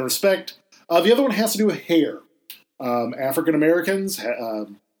 So out of respect. The other one has to do with hair. African Americans,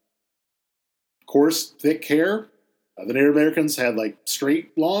 of course, thick hair. The Native Americans had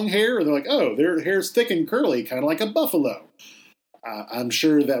straight, long hair. And they're like, oh, their hair's thick and curly, kind of like a buffalo. I'm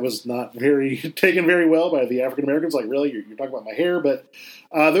sure that was not taken very well by the African Americans. Like, really, you're talking about my hair? But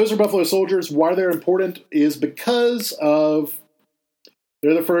those are Buffalo Soldiers. Why they're important is because they're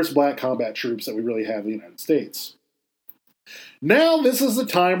the first black combat troops that we really have in the United States. Now, this is the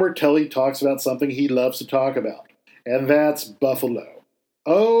time where Tully talks about something he loves to talk about, and that's Buffalo.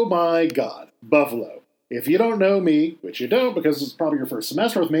 Oh my God, Buffalo. If you don't know me, which you don't because it's probably your first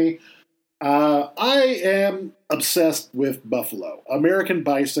semester with me, I am obsessed with buffalo, American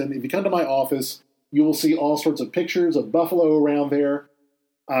bison. If you come to my office, you will see all sorts of pictures of buffalo around there.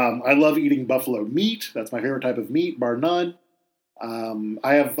 I love eating buffalo meat. That's my favorite type of meat, bar none.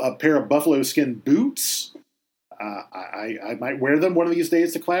 I have a pair of buffalo skin boots. I might wear them one of these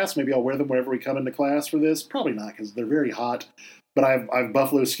days to class. Maybe I'll wear them whenever we come into class for this. Probably not because they're very hot. But I have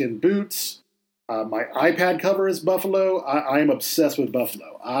buffalo skin boots. My iPad cover is buffalo. I am obsessed with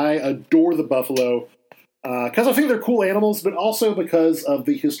buffalo. I adore the buffalo because I think they're cool animals, but also because of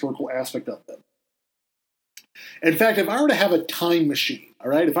the historical aspect of them. In fact, if I were to have a time machine, all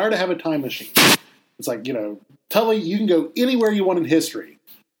right, if I were to have a time machine, it's like, Tully, you can go anywhere you want in history.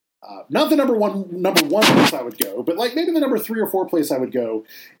 Not the number one place I would go, but like maybe the number 3 or 4 place I would go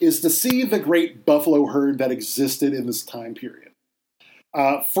is to see the great buffalo herd that existed in this time period.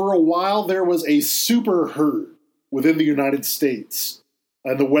 For a while, there was a super herd within the United States,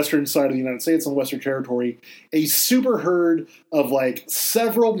 on the western side of the United States, on the Western Territory, a super herd of like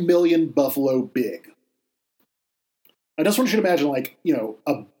several million buffalo big. I just want you to imagine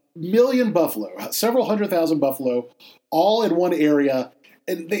a million buffalo, several 100,000 buffalo, all in one area.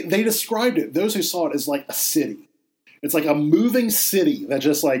 And they described it, those who saw it, as like a city. It's like a moving city that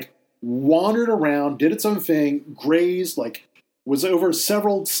just like wandered around, did its own thing, grazed, like was over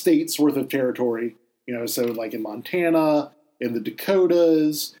several states worth of territory. So like in Montana, in the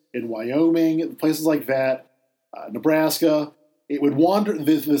Dakotas, in Wyoming, places like that, Nebraska. It would wander,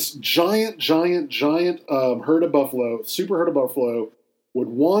 this giant herd of buffalo, super herd of buffalo, would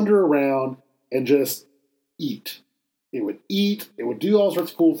wander around and just eat. It would eat. It would do all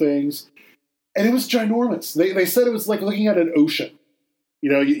sorts of cool things. And it was ginormous. They said it was like looking at an ocean.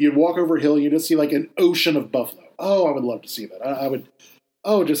 You'd walk over a hill and you'd just see like an ocean of buffalo. Oh, I would love to see that.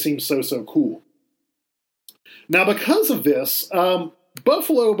 It just seems so cool. Now, because of this,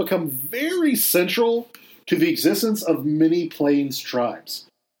 buffalo become very central to the existence of many Plains tribes.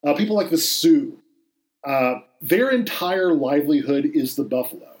 People like the Sioux. Their entire livelihood is the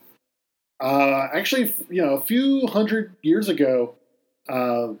buffalo. Actually, a few hundred years ago,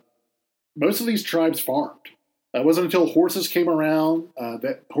 most of these tribes farmed. It wasn't until horses came around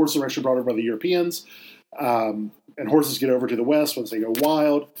that horses were actually brought over by the Europeans, and horses get over to the West once they go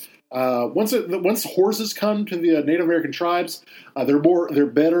wild. Once horses come to the Native American tribes, they're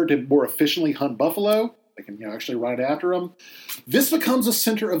better to more efficiently hunt buffalo. They can actually ride after them. This becomes a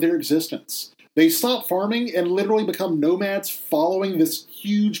center of their existence. They stop farming and literally become nomads following this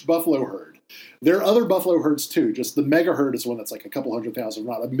huge buffalo herd. There are other buffalo herds too. Just the mega herd is one that's like a couple 100,000,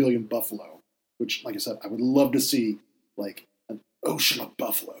 not a million buffalo. Which, like I said, I would love to see like an ocean of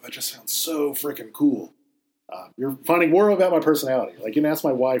buffalo. That just sounds so freaking cool. You're finding more about my personality. Like, you can ask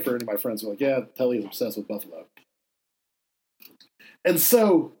my wife or any of my friends. They're like, yeah, Telly's obsessed with buffalo. And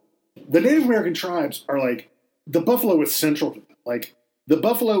so the Native American tribes are like, the buffalo is central to them. Like, the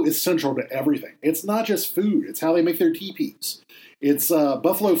buffalo is central to everything. It's not just food. It's how they make their teepees. It's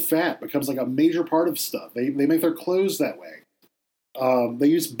buffalo fat becomes like a major part of stuff. They make their clothes that way. They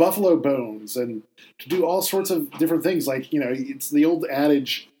use buffalo bones and to do all sorts of different things. Like, it's the old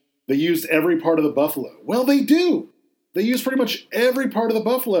adage, they used every part of the buffalo. Well, they do. They use pretty much every part of the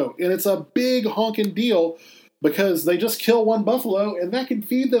buffalo. And it's a big honking deal because they just kill one buffalo and that can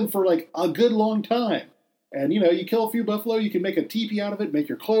feed them for like a good long time. And, you kill a few buffalo, you can make a teepee out of it, make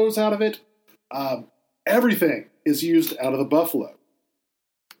your clothes out of it. Everything is used out of the buffalo.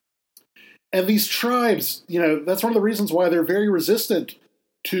 And these tribes, that's one of the reasons why they're very resistant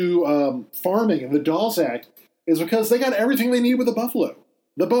to farming and the Dawes Act is because they got everything they need with the buffalo.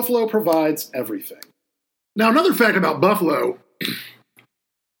 The buffalo provides everything. Now, another fact about buffalo,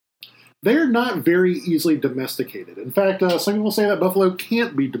 they're not very easily domesticated. In fact, some people say that buffalo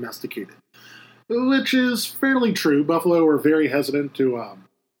can't be domesticated, which is fairly true. Buffalo are very hesitant to,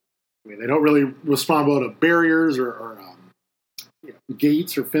 they don't really respond well to barriers or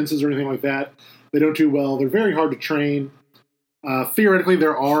gates or fences or anything like that. They don't do well. They're very hard to train. Theoretically,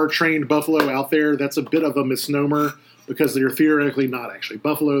 there are trained buffalo out there. That's a bit of a misnomer because they're theoretically not actually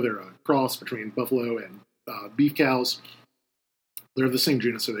buffalo. They're a cross between buffalo and beef cows. They're the same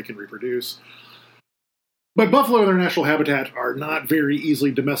genus, so they can reproduce. But buffalo in their natural habitat are not very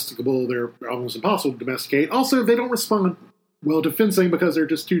easily domesticable. They're almost impossible to domesticate. Also, they don't respond well to fencing because they're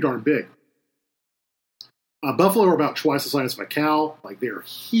just too darn big. Buffalo are about twice the size of a cow. Like, they're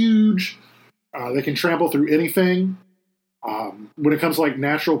huge. They can trample through anything. When it comes to like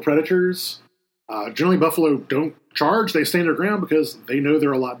natural predators, generally buffalo don't charge. They stand their ground because they know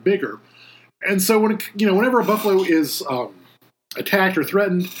they're a lot bigger. And so whenever a buffalo is attacked or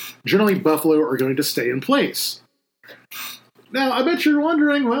threatened, generally buffalo are going to stay in place. Now, I bet you're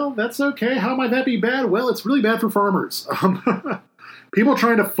wondering, well, that's okay. How might that be bad? Well, it's really bad for farmers. People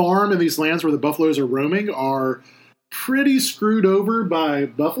trying to farm in these lands where the buffaloes are roaming are pretty screwed over by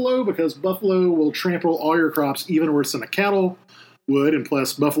buffalo because buffalo will trample all your crops even worse than a cattle would. And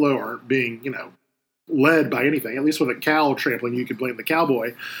plus, buffalo aren't being, led by anything. At least with a cow trampling, you could blame the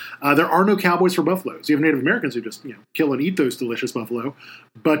cowboy. There are no cowboys for buffaloes. You have Native Americans who just, kill and eat those delicious buffalo.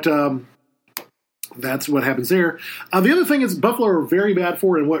 But that's what happens there. The other thing is buffalo are very bad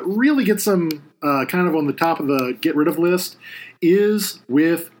for, and what really gets them kind of on the top of the get rid of list is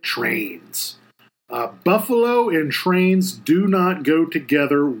with trains. Buffalo and trains do not go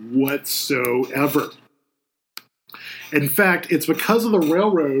together whatsoever. In fact, it's because of the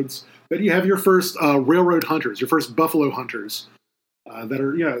railroads that you have your first railroad hunters, your first buffalo hunters, that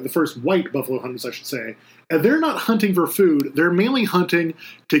are, the first white buffalo hunters, I should say. And they're not hunting for food. They're mainly hunting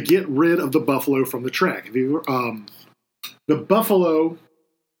to get rid of the buffalo from the track. The buffalo,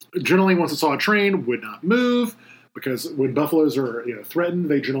 generally, once it saw a train, would not move, because when buffaloes are threatened,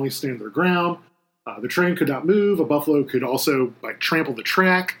 they generally stand their ground. The train could not move. A buffalo could also trample the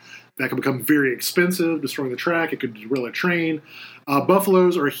track. That could become very expensive, destroying the track. It could derail a train.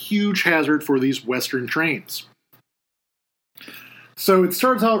 Buffaloes are a huge hazard for these Western trains. So it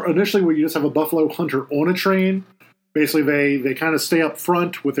starts out initially where you just have a buffalo hunter on a train. Basically, they kind of stay up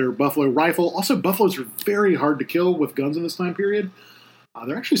front with their buffalo rifle. Also, buffaloes are very hard to kill with guns in this time period.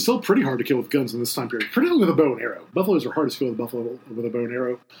 They're actually still pretty hard to kill with guns in this time period, particularly with a bow and arrow. Buffaloes are hard to kill with buffalo with a bow and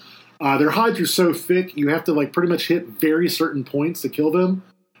arrow. Their hides are so thick, you have to pretty much hit very certain points to kill them.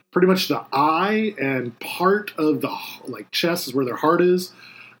 Pretty much the eye and part of the chest is where their heart is.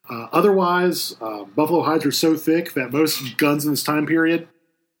 Otherwise, buffalo hides are so thick that most guns in this time period,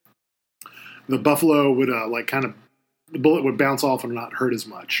 the buffalo would the bullet would bounce off and not hurt as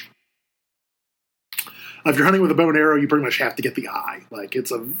much. If you're hunting with a bow and arrow, you pretty much have to get the eye.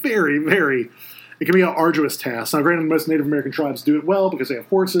 It's a very, very, it can be an arduous task. Now, granted, most Native American tribes do it well because they have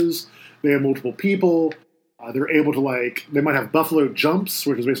horses, they have multiple people, they're able to they might have buffalo jumps,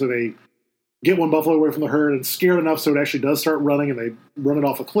 which is basically they get one buffalo away from the herd and scare it enough so it actually does start running, and they run it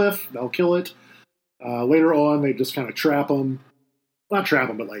off a cliff. They'll kill it. Later on, they just kind of trap them. Not trap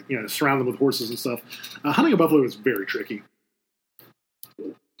them, but surround them with horses and stuff. Hunting a buffalo is very tricky.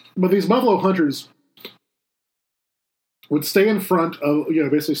 But these buffalo hunters would stay in front of,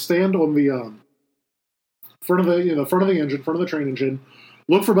 basically stand on the front of the front of the engine, front of the train engine,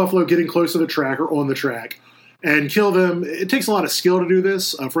 look for buffalo getting close to the track or on the track, and kill them. It takes a lot of skill to do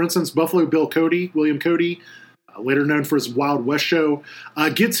this. For instance, Buffalo Bill Cody, William Cody, later known for his Wild West show,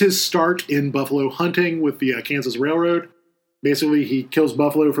 gets his start in buffalo hunting with the Kansas Railroad. Basically, he kills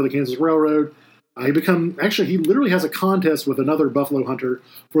buffalo for the Kansas Railroad. He literally has a contest with another buffalo hunter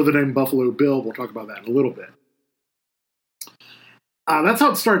for the name Buffalo Bill. We'll talk about that in a little bit. That's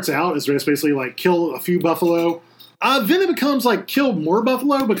how it starts out, is basically kill a few buffalo. Then it becomes kill more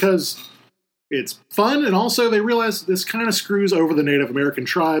buffalo because it's fun, and also they realize this kind of screws over the Native American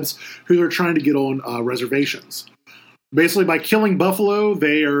tribes who they're trying to get on reservations. Basically, by killing buffalo,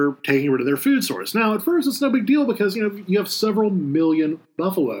 they are taking rid of their food source. Now, at first, it's no big deal because you have several million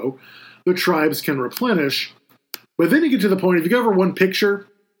buffalo the tribes can replenish. But then you get to the point, if you go over one picture,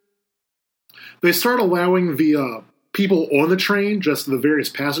 they start allowing the people on the train, just the various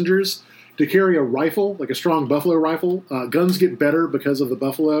passengers, to carry a rifle, a strong buffalo rifle. Guns get better because of the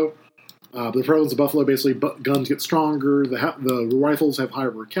buffalo. The prevalence of buffalo, basically, guns get stronger. The rifles have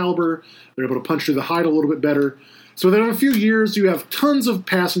higher caliber. They're able to punch through the hide a little bit better. So within a few years, you have tons of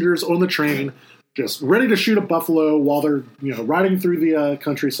passengers on the train just ready to shoot a buffalo while they're riding through the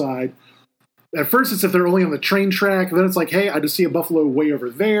countryside. At first, it's if they're only on the train track. Then it's hey, I just see a buffalo way over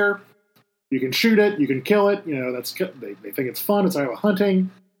there. You can shoot it. You can kill it. They think it's fun. It's how hunting.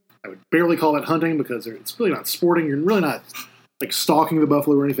 I would barely call it hunting because it's really not sporting. You're really not stalking the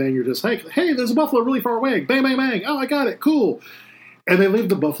buffalo or anything. You're just, hey, there's a buffalo really far away. Bang, bang, bang. Oh, I got it. Cool. And they leave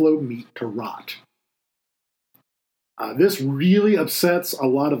the buffalo meat to rot. This really upsets a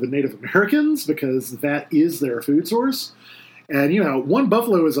lot of the Native Americans because that is their food source. And, one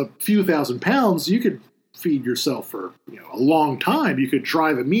buffalo is a few thousand pounds. You could feed yourself for, a long time. You could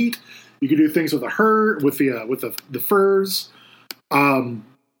dry the meat. You could do things with the herd, with the furs.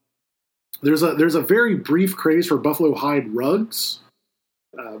 There's a very brief craze for buffalo hide rugs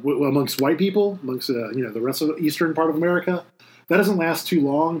amongst white people, amongst the rest of the eastern part of America. That doesn't last too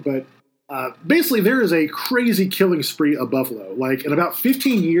long, but basically there is a crazy killing spree of buffalo. In about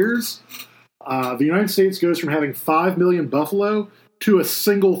 15 years, the United States goes from having 5 million buffalo to a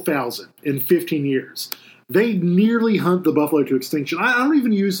single 1,000 in 15 years. They nearly hunt the buffalo to extinction. I don't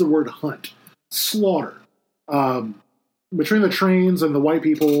even use the word hunt. Slaughter. between the trains and the white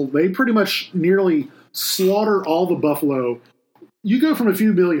people, they pretty much nearly slaughter all the buffalo. You go from a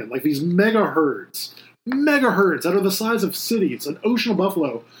few million, like these mega herds that are the size of cities, an ocean of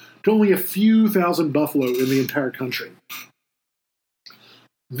buffalo, to only a few thousand buffalo in the entire country.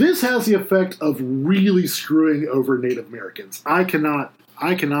 This has the effect of really screwing over Native Americans. I cannot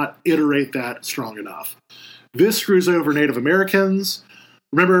iterate that strong enough. This screws over Native Americans.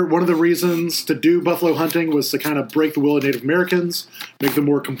 Remember, one of the reasons to do buffalo hunting was to kind of break the will of Native Americans, make them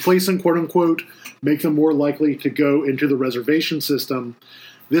more complacent, quote unquote, make them more likely to go into the reservation system.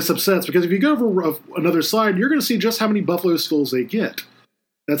 This upsets, because if you go over another side, you're going to see just how many buffalo skulls they get.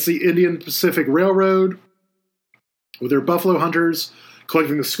 That's the Indian Pacific Railroad, with their buffalo hunters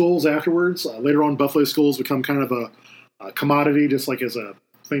collecting the skulls afterwards. Later on, buffalo skulls become kind of a commodity, just like as a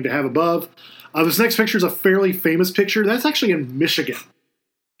thing to have above. This next picture is a fairly famous picture. That's actually in Michigan.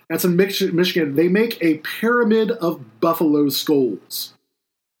 That's in Michigan. They make a pyramid of buffalo skulls.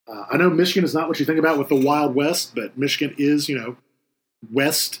 I know Michigan is not what you think about with the Wild West, but Michigan is,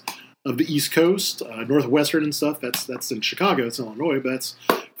 west of the East Coast, northwestern and stuff. That's in Chicago. It's in Illinois, but that's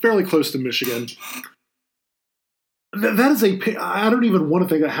fairly close to Michigan. That is I don't even want to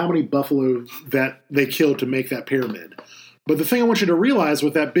think of how many buffalo that they killed to make that pyramid. But the thing I want you to realize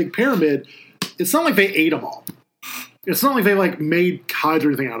with that big pyramid, it's not like they ate them all. It's not like they made hides or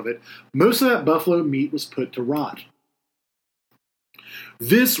anything out of it. Most of that buffalo meat was put to rot.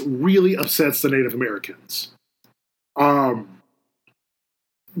 This really upsets the Native Americans.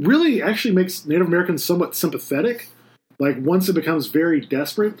 Really actually makes Native Americans somewhat sympathetic. Once it becomes very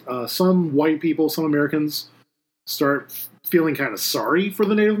desperate, some white people, some Americans start feeling kind of sorry for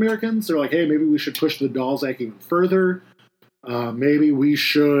the Native Americans. They're like, hey, maybe we should push the Dawes Act even further. Maybe we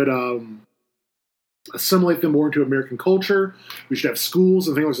should assimilate them more into American culture. We should have schools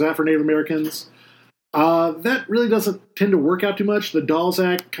and things like that for Native Americans. That really doesn't tend to work out too much. The Dawes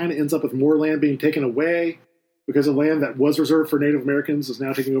Act kind of ends up with more land being taken away because the land that was reserved for Native Americans is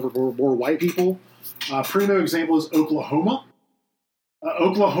now taking over more white people. Primo example is Oklahoma.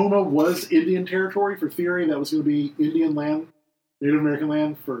 Oklahoma was Indian territory for theory. That was going to be Indian land, Native American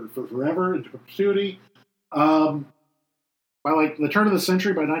land for forever, into perpetuity. By the turn of the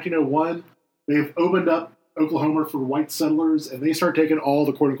century, by 1901, they've opened up Oklahoma for white settlers, and they start taking all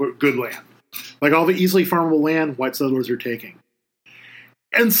the quote-unquote good land. All the easily farmable land, white settlers are taking.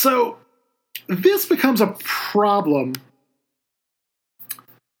 And so this becomes a problem.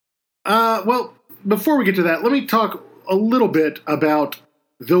 Well, before we get to that, let me talk a little bit about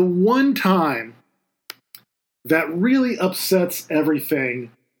the one time that really upsets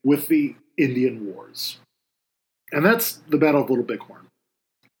everything with the Indian Wars. And that's the Battle of Little Bighorn.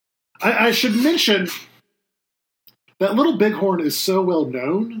 I should mention that Little Bighorn is so well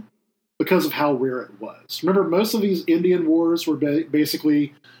known because of how rare it was. Remember, most of these Indian wars were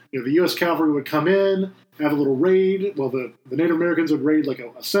basically, the U.S. cavalry would come in, have a little raid. Well, the Native Americans would raid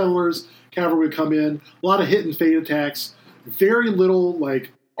a settlers. Cavalry would come in. A lot of hit and fade attacks. Very little,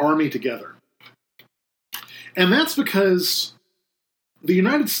 army together. And that's because the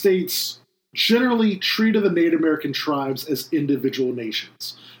United States generally treated the Native American tribes as individual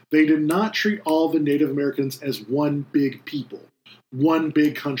nations. They did not treat all the Native Americans as one big people, one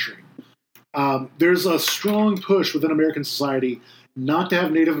big country. There's a strong push within American society not to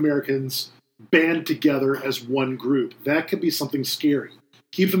have Native Americans band together as one group. That could be something scary.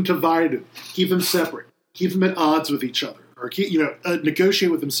 Keep them divided. Keep them separate. Keep them at odds with each other. Or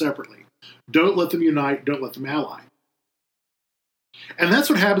negotiate with them separately. Don't let them unite. Don't let them ally. And that's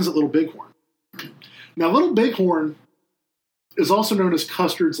what happens at Little Bighorn. Now, Little Bighorn is also known as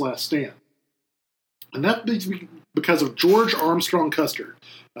Custer's Last Stand. And that is because of George Armstrong Custer.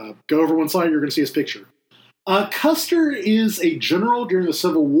 Go over one slide, you're going to see his picture. Custer is a general during the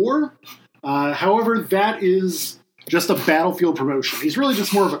Civil War. However, that is just a battlefield promotion. He's really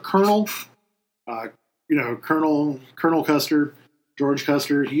just more of a colonel. Colonel Custer, George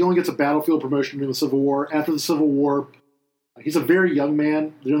Custer. He only gets a battlefield promotion during the Civil War. After the Civil War, he's a very young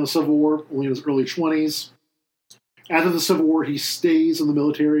man during the Civil War, only in his early 20s. After the Civil War, he stays in the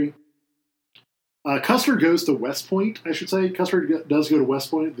military. Custer goes to West Point, I should say. Custer does go to West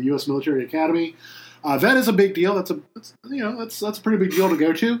Point, the U.S. Military Academy. That is a big deal. That's a pretty big deal to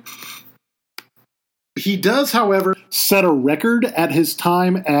go to. He does, however, set a record at his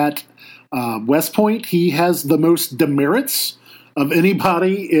time at West Point. He has the most demerits of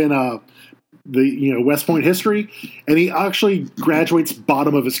anybody in the West Point history, and he actually graduates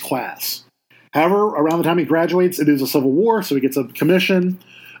bottom of his class. However, around the time he graduates, it is a Civil War, so he gets a commission.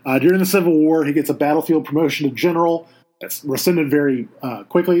 During the Civil War, he gets a battlefield promotion to general. That's rescinded very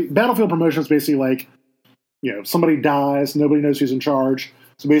quickly. Battlefield promotion is basically somebody dies, nobody knows who's in charge.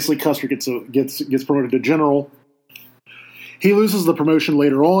 So basically, Custer gets promoted to general. He loses the promotion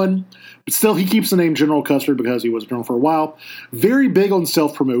later on, but still he keeps the name General Custer because he was general for a while. Very big on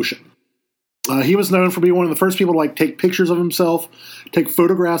self-promotion. He was known for being one of the first people to take pictures of himself, take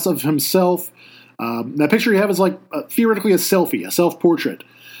photographs of himself. That picture you have is theoretically a selfie, a self-portrait.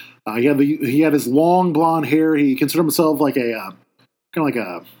 He had his long blonde hair. He considered himself not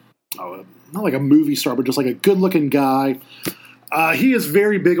like a movie star, but just like a good-looking guy. He is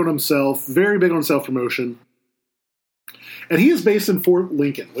very big on himself, very big on self-promotion. And he is based in Fort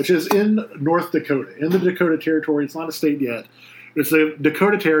Lincoln, which is in North Dakota, in the Dakota Territory. It's not a state yet. It's the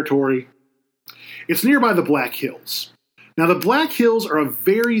Dakota Territory. It's nearby the Black Hills. Now, the Black Hills are a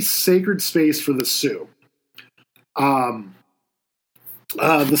very sacred space for the Sioux. The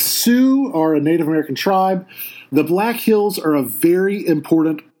Sioux are a Native American tribe. The Black Hills are a very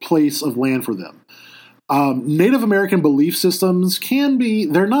important place of land for them. Native American belief systems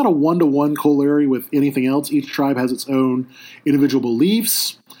they're not a one-to-one corollary with anything else. Each tribe has its own individual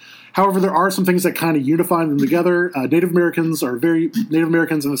beliefs. However, there are some things that kind of unify them together. Native Americans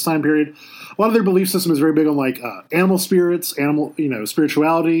in this time period, a lot of their belief system is very big on animal spirits,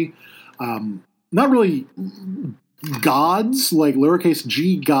 spirituality. Not really gods, like lowercase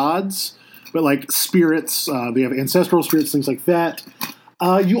g gods, but spirits. They have ancestral spirits, things like that.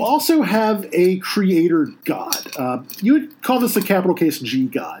 You also have a creator god. You would call this a capital case G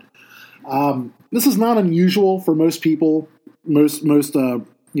god. This is not unusual for most people, most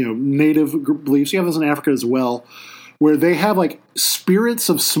native beliefs. You have this in Africa as well, where they have spirits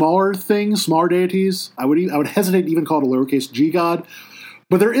of smaller things, smaller deities. I would hesitate to even call it a lowercase g god,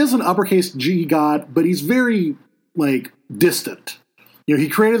 but there is an uppercase G god, but he's very distant. He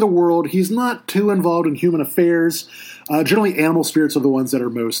created the world. He's not too involved in human affairs. Generally, animal spirits are the ones that are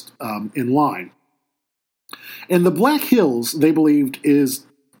most in line. And the Black Hills, they believed, is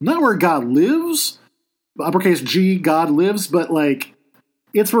not where God lives, uppercase G, God lives, but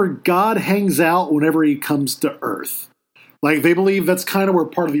it's where God hangs out whenever he comes to Earth. They believe that's kind of where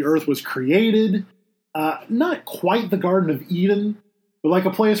part of the Earth was created. Not quite the Garden of Eden, but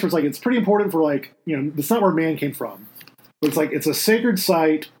a place where it's pretty important for it's not where man came from. But it's a sacred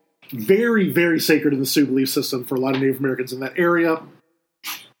site, very, very sacred in the Sioux belief system for a lot of Native Americans in that area,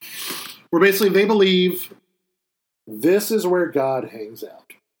 where basically they believe this is where God hangs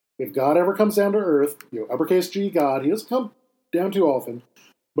out. If God ever comes down to Earth, uppercase G God, he doesn't come down too often,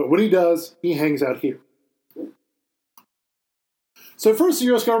 but when he does, he hangs out here. So at first, the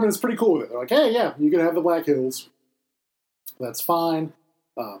U.S. government is pretty cool with it. They're like, hey, yeah, you can have the Black Hills. That's fine.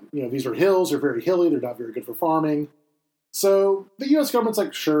 These are hills. They're very hilly. They're not very good for farming. So the U.S. government's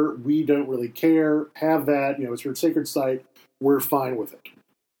like, sure, we don't really care. Have that. It's your sacred site. We're fine with it.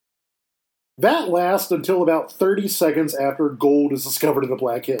 That lasts until about 30 seconds after gold is discovered in the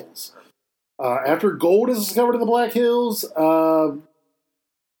Black Hills. After gold is discovered in the Black Hills,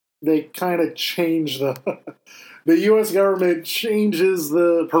 they kind of change the U.S. government changes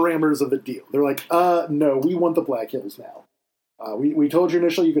the parameters of the deal. They're like, no, we want the Black Hills now. We told you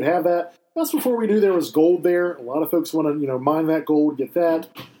initially you could have that. That's before we knew there was gold there. A lot of folks want to, mine that gold, get that.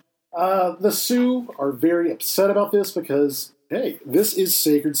 The Sioux are very upset about this because, hey, this is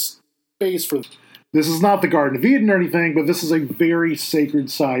sacred space for them. This is not the Garden of Eden or anything, but this is a very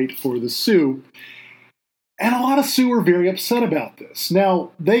sacred site for the Sioux. And a lot of Sioux are very upset about this.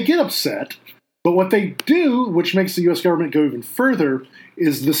 Now, they get upset, but what they do, which makes the U.S. government go even further,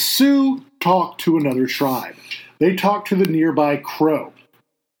 is the Sioux talk to another tribe. They talk to the nearby Crow.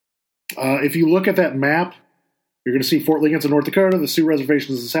 If you look at that map, you're going to see Fort Lincoln's in North Dakota, the Sioux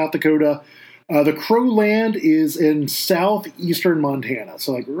Reservation is in South Dakota. The Crow land is in southeastern Montana.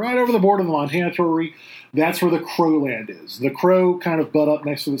 So right over the border of the Montana Territory, that's where the Crow land is. The Crow kind of butt up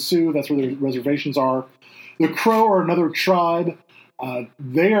next to the Sioux. That's where their reservations are. The Crow are another tribe.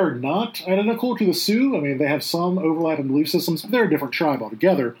 They are not identical to the Sioux. I mean, they have some overlap in belief systems, but they're a different tribe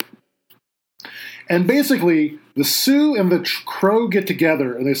altogether. And basically, the Sioux and the Crow get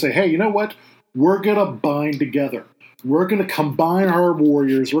together and they say, hey, you know what? We're going to bind together. We're going to combine our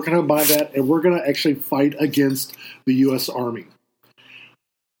warriors. We're going to combine that, and we're going to actually fight against the U.S. Army.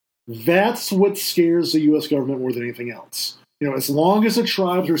 That's what scares the U.S. government more than anything else. As long as the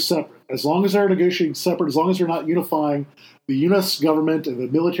tribes are separate, as long as they're negotiating separate, as long as they're not unifying, the U.S. government and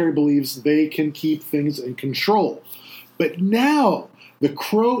the military believes they can keep things in control. But now, the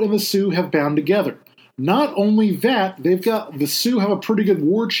Crow and the Sioux have bound together. Not only that, the Sioux have a pretty good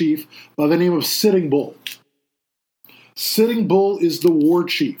war chief by the name of Sitting Bull. Sitting Bull is the war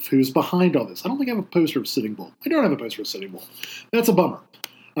chief who's behind all this. I don't think I have a poster of Sitting Bull. I don't have a poster of Sitting Bull. That's a bummer.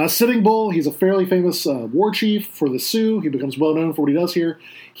 Sitting Bull, he's a fairly famous war chief for the Sioux. He becomes well known for what he does here.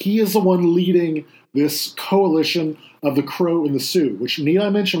 He is the one leading this coalition of the Crow and the Sioux, which need I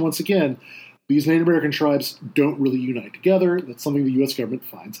mention once again, these Native American tribes don't really unite together. That's something the U.S. government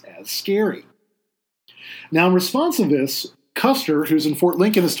finds as scary. Now, in response to this, Custer, who's in Fort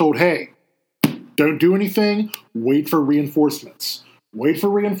Lincoln, is told, hey, don't do anything, wait for reinforcements. Wait for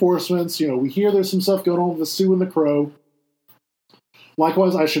reinforcements. We hear there's some stuff going on with the Sioux and the Crow.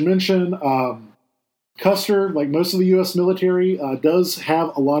 Likewise, I should mention, Custer, like most of the U.S. military, does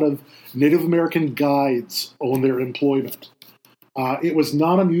have a lot of Native American guides on their employment. It was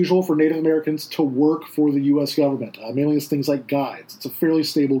not unusual for Native Americans to work for the U.S. government, mainly as things like guides. It's a fairly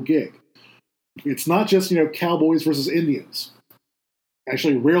stable gig. It's not just, cowboys versus Indians.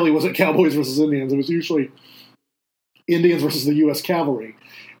 Actually, rarely was it cowboys versus Indians. It was usually Indians versus the U.S. cavalry.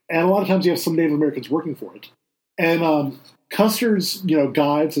 And a lot of times you have some Native Americans working for it. And Custer's,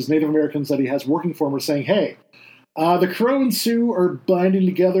 guides, his Native Americans that he has working for him, are saying, hey, the Crow and Sioux are binding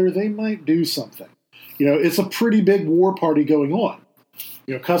together. They might do something. It's a pretty big war party going on.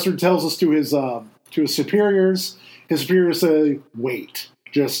 Custer tells us to his superiors. His superiors say, wait.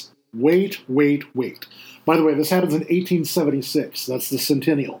 Just wait. By the way, this happens in 1876. That's the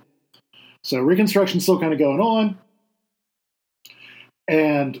centennial. So Reconstruction's still kind of going on.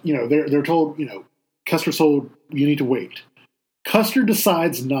 And, they're told, Custer's told, you need to wait. Custer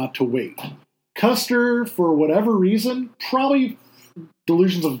decides not to wait. Custer, for whatever reason, probably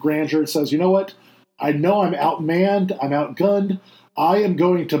delusions of grandeur, says, you know what? I know I'm outmanned, I'm outgunned. I am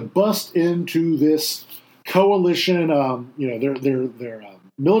going to bust into this coalition. They're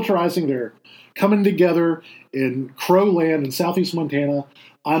militarizing. They're coming together in Crow land in southeast Montana.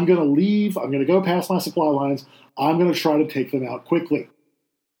 I'm going to leave. I'm going to go past my supply lines. I'm going to try to take them out quickly.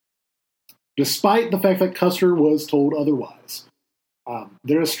 Despite the fact that Custer was told otherwise.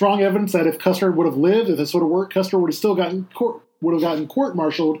 There is strong evidence that if Custer would have lived, if this would have worked, Custer would have still gotten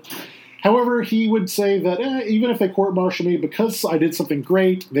court-martialed. However, he would say that even if they court-martial me, because I did something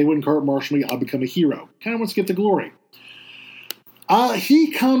great, they wouldn't court-martial me, I'll become a hero. Kind of wants to get the glory.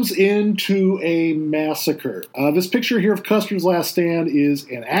 He comes into a massacre. This picture here of Custer's last stand is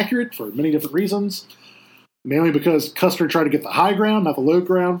inaccurate for many different reasons. Mainly because Custer tried to get the high ground, not the low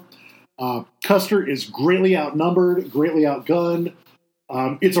ground. Custer is greatly outnumbered, greatly outgunned.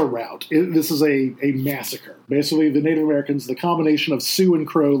 It's a rout. This is a massacre. Basically, the Native Americans, the combination of Sioux and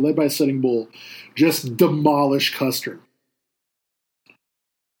Crow, led by Sitting Bull, just demolish Custer.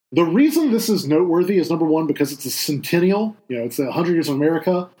 The reason this is noteworthy is, number one, because it's a centennial. It's 100 years of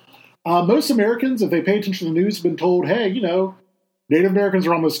America. Most Americans, if they pay attention to the news, have been told, hey, Native Americans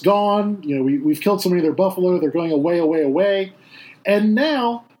are almost gone. We've killed so many of their buffalo. They're going away. And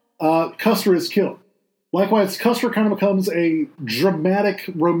now Custer is killed. Likewise, Custer kind of becomes a dramatic,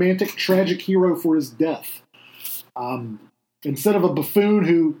 romantic, tragic hero for his death. Instead of a buffoon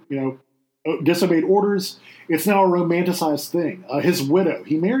who, disobeyed orders, it's now a romanticized thing. His widow,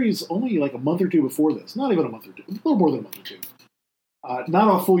 he marries only like a month or two before this. Not even a month or two. A little more than a month or two.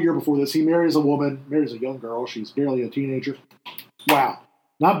 Not a full year before this. He marries a young girl. She's barely a teenager. Wow.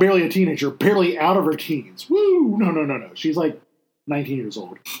 Not barely a teenager, barely out of her teens. Woo! No. She's like 19 years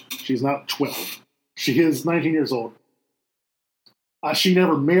old. She's not 12. She is 19 years old. She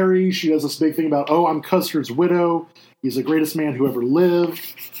never marries. She does this big thing about, I'm Custer's widow. He's the greatest man who ever lived.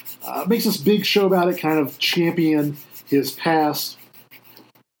 Makes this big show about it, kind of champion his past.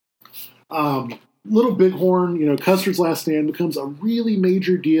 Little Bighorn, Custer's last stand becomes a really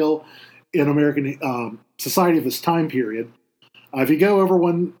major deal in American society of this time period. If you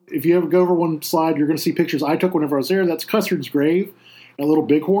ever go over one slide, you're going to see pictures I took whenever I was there. That's Custer's grave at Little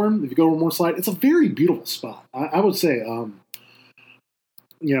Bighorn. If you go over one more slide, it's a very beautiful spot. I would say, I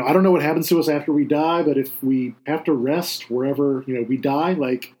don't know what happens to us after we die, but if we have to rest wherever, we die,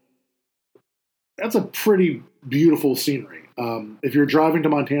 that's a pretty beautiful scenery. If you're driving to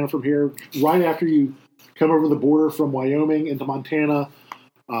Montana from here, right after you come over the border from Wyoming into Montana,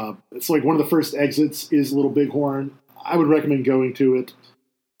 it's like one of the first exits is Little Bighorn. I would recommend going to it.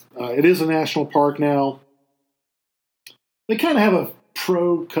 It is a national park now. They kind of have a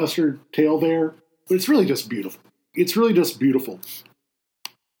pro-Custer tale there, but it's really just beautiful.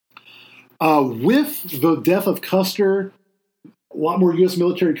 With the death of Custer, a lot more U.S.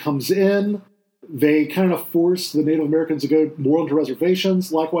 military comes in. They kind of force the Native Americans to go more onto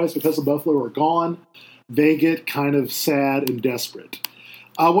reservations. Likewise, because the buffalo are gone, they get kind of sad and desperate.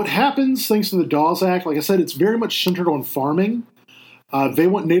 What happens, thanks to the Dawes Act, like I said, it's very much centered on farming. They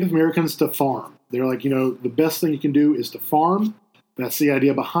want Native Americans to farm. They're like, the best thing you can do is to farm. That's the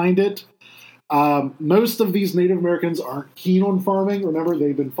idea behind it. Most of these Native Americans aren't keen on farming. Remember,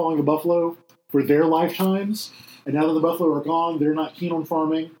 they've been following the buffalo for their lifetimes, and now that the buffalo are gone, they're not keen on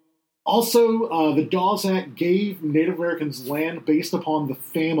farming. Also, the Dawes Act gave Native Americans land based upon the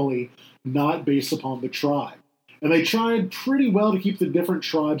family, not based upon the tribe. And they tried pretty well to keep the different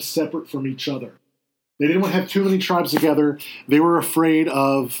tribes separate from each other. They didn't want to have too many tribes together. They were afraid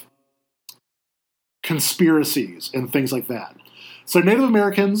of conspiracies and things like that. So Native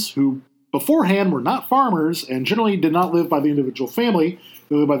Americans, who beforehand were not farmers and generally did not live by the individual family,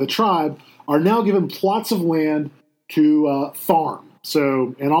 they lived by the tribe, are now given plots of land to farm.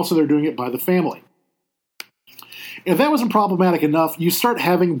 And also they're doing it by the family. If that wasn't problematic enough, you start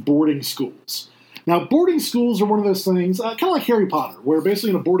having boarding schools. Now, boarding schools are one of those things, kind of like Harry Potter, where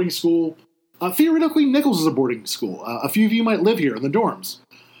basically in a boarding school, theoretically Nichols is a boarding school. A few of you might live here in the dorms.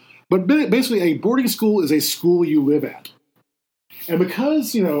 But basically, a boarding school is a school you live at. And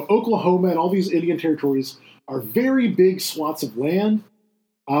because, Oklahoma and all these Indian territories are very big swaths of land,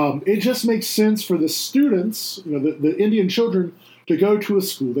 it just makes sense for the students, the Indian children, to go to a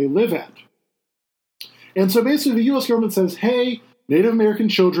school they live at. And so basically the U.S. government says, hey, Native American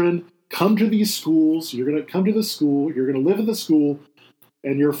children, come to these schools. You're going to come to the school. You're going to live at the school.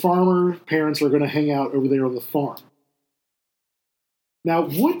 And your farmer parents are going to hang out over there on the farm. Now,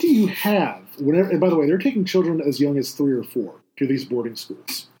 what do you have and by the way, they're taking children as young as 3 or 4 to these boarding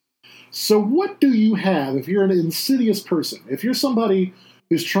schools. So what do you have if you're an insidious person? If you're somebody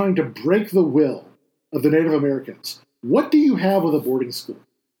who's trying to break the will of the Native Americans, what do you have with a boarding school?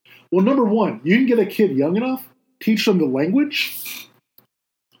 Well, number one, you can get a kid young enough, teach them the language.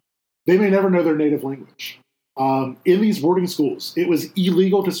 They may never know their native language. In these boarding schools, it was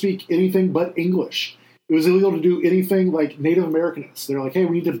illegal to speak anything but English. It was illegal to do anything like Native Americanists. They're like, hey,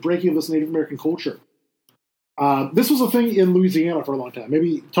 we need to break you of this Native American culture. This was a thing in Louisiana for a long time.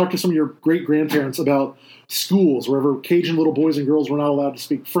 Maybe talk to some of your great-grandparents about schools wherever Cajun little boys and girls were not allowed to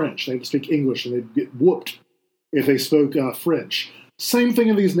speak French. They had to speak English, and they'd get whooped if they spoke French. Same thing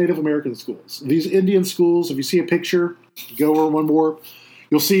in these Native American schools. These Indian schools, if you see a picture, go over one more,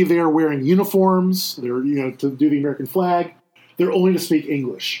 you'll see they're wearing uniforms. They're, to do the American flag. They're only to speak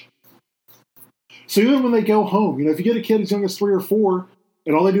English. So even when they go home, if you get a kid as young as 3 or 4,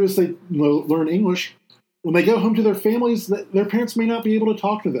 and all they do is they learn English, when they go home to their families, their parents may not be able to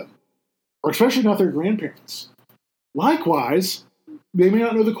talk to them, or especially not their grandparents. Likewise, they may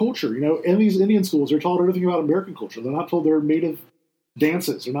not know the culture. In these Indian schools, they're taught everything about American culture. They're not told their native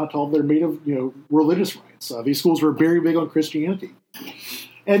dances. They're not told their native, religious rites. These schools were very big on Christianity.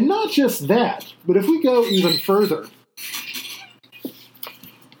 And not just that, but if we go even further,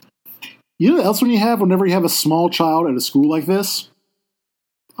 you know what else when you have whenever you have a small child at a school like this?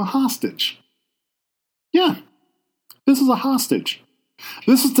 A hostage. Yeah, this is a hostage.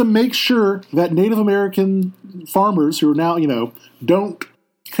 This is to make sure that Native American farmers who are now, don't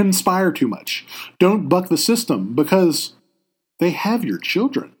conspire too much. Don't buck the system because they have your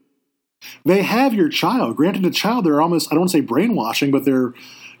children. They have your child. Granted, the child, they're almost, I don't want to say brainwashing, but they're,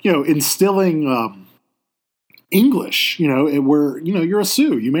 instilling English, where, you're a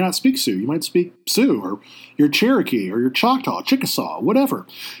Sioux. You may not speak Sioux. You might speak Sioux, or you're Cherokee, or you're Choctaw, Chickasaw, whatever.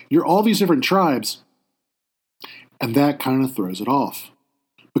 You're all these different tribes. And that kind of throws it off.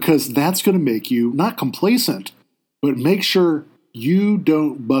 Because that's going to make you not complacent, but make sure you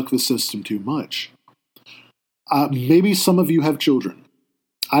don't buck the system too much. Maybe some of you have children.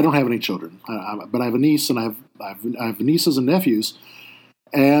 I don't have any children, but I have a niece, and I have nieces and nephews.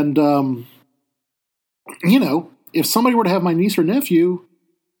 And, if somebody were to have my niece or nephew,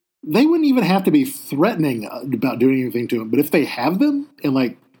 they wouldn't even have to be threatening about doing anything to them. But if they have them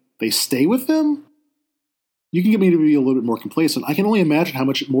and, they stay with them, you can get me to be a little bit more complacent. I can only imagine how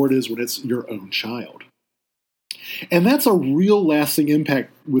much more it is when it's your own child. And that's a real lasting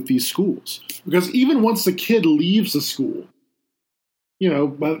impact with these schools. Because even once the kid leaves the school,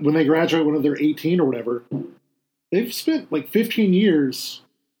 when they graduate, when they're 18 or whatever, they've spent 15 years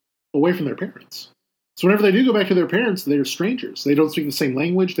away from their parents. So whenever they do go back to their parents, they're strangers. They don't speak the same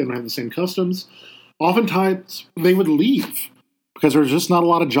language. They don't have the same customs. Oftentimes, they would leave because there's just not a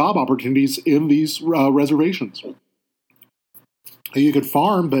lot of job opportunities in these reservations. You could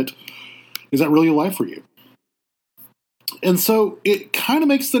farm, but is that really a life for you? And so it kind of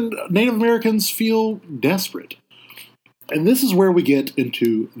makes the Native Americans feel desperate. And this is where we get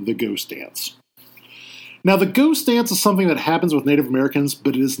into the ghost dance. Now, the ghost dance is something that happens with Native Americans,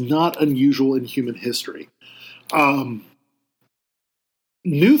 but it is not unusual in human history.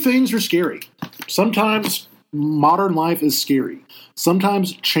 New things are scary. Sometimes modern life is scary.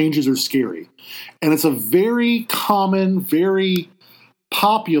 Sometimes changes are scary. And it's a very common, very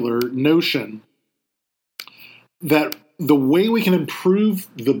popular notion that the way we can improve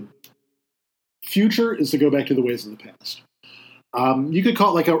the future is to go back to the ways of the past. You could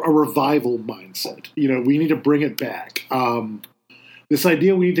call it like a revival mindset. We need to bring it back. This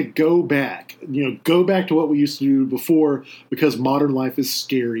idea we need to go back, go back to what we used to do before because modern life is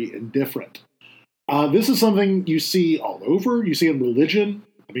scary and different. This is something you see all over. You see in religion.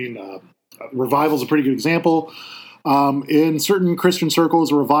 Revival is a pretty good example. In certain Christian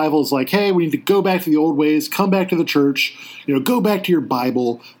circles, a revival is like, hey, we need to go back to the old ways, come back to the church, go back to your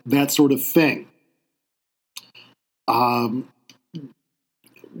Bible, that sort of thing.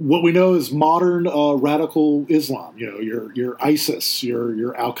 What we know is modern radical Islam, your ISIS,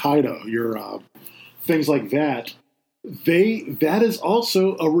 your Al Qaeda, your things like that. That is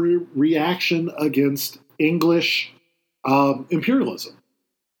also a reaction against English imperialism.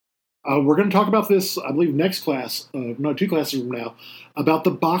 We're going to talk about this, I believe, next class, 2 classes from now, about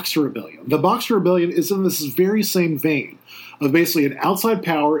the Boxer Rebellion. The Boxer Rebellion is in this very same vein of basically an outside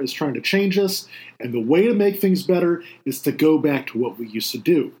power is trying to change us, and the way to make things better is to go back to what we used to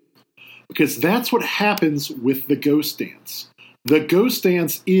do. Because that's what happens with the ghost dance. The ghost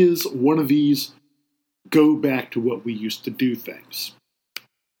dance is one of these go back to what we used to do things.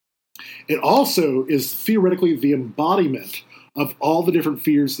 It also is theoretically the embodiment of all the different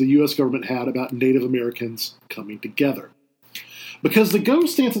fears the U.S. government had about Native Americans coming together. Because the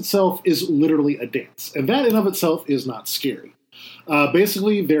ghost dance itself is literally a dance, and that in of itself is not scary.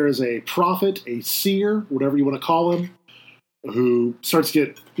 Basically, there is a prophet, a seer, whatever you want to call him, who starts to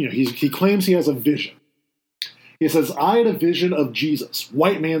get, he claims he has a vision. He says, I had a vision of Jesus,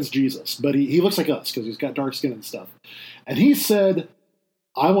 white man's Jesus, but he looks like us because he's got dark skin and stuff. And he said,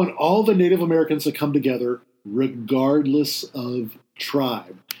 I want all the Native Americans to come together regardless of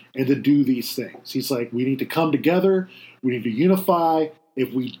tribe and to do these things. He's like, we need to come together, we need to unify.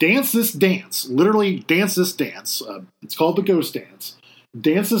 If we dance this dance, literally dance this dance, it's called the ghost dance.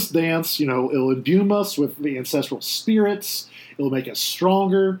 Dance this dance, it'll imbue us with the ancestral spirits. It'll make us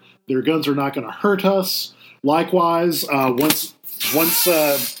stronger. Their guns are not going to hurt us. Likewise, once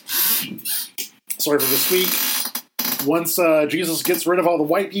sorry for this week, once Jesus gets rid of all the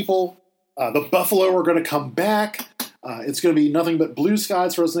white people, the buffalo are going to come back. It's going to be nothing but blue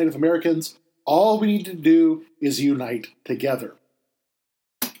skies for us Native Americans. All we need to do is unite together.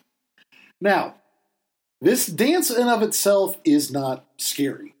 Now, this dance in of itself is not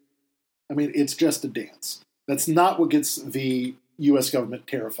scary. It's just a dance. That's not what gets the U.S. government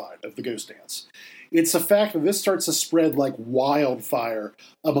terrified of the ghost dance. It's the fact that this starts to spread like wildfire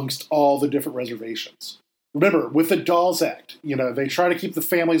amongst all the different reservations. Remember, with the Dawes Act, they try to keep the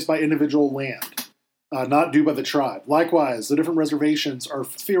families by individual land, not due by the tribe. Likewise, the different reservations are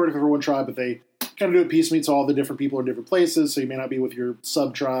theoretically for one tribe, but they kind of do it piecemeal to all the different people in different places, so you may not be with your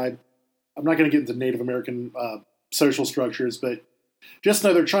sub-tribe. I'm not going to get into Native American social structures, but just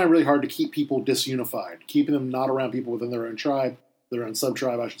know they're trying really hard to keep people disunified, keeping them not around people within their own tribe, their own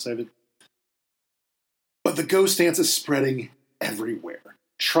sub-tribe, I should say. But the ghost dance is spreading everywhere,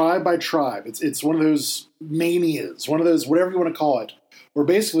 tribe by tribe. It's one of those manias, one of those, whatever you want to call it, where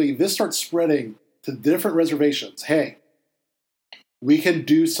basically this starts spreading to different reservations. Hey, we can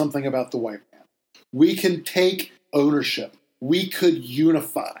do something about the white man. We can take ownership. We could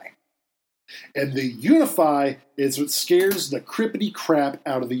unify. And the unify is what scares the crippity crap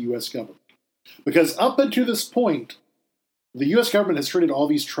out of the U.S. government. Because up until this point, the U.S. government has treated all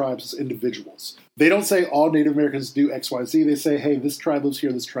these tribes as individuals. They don't say all Native Americans do X, Y, Z. They say, hey, this tribe lives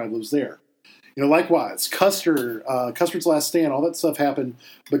here, this tribe lives there. Likewise, Custer's Last Stand, all that stuff happened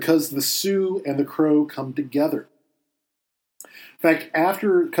because the Sioux and the Crow come together. In fact,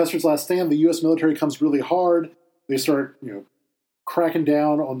 after Custer's Last Stand, the U.S. military comes really hard. They start, cracking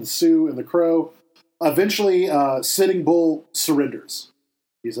down on the Sioux and the Crow. Eventually, Sitting Bull surrenders.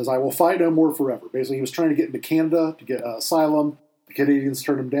 He says, I will fight no more forever. Basically, he was trying to get into Canada to get asylum. The Canadians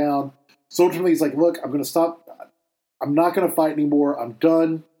turned him down. So ultimately, he's like, look, I'm going to stop. I'm not going to fight anymore. I'm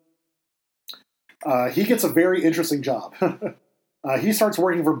done. He gets a very interesting job. He starts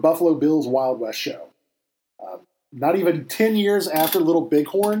working for Buffalo Bill's Wild West show. Not even 10 years after Little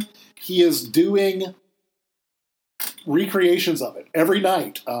Bighorn, he is doing recreations of it every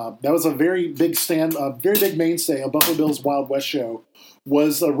night. That was a very big mainstay of Buffalo Bill's Wild West show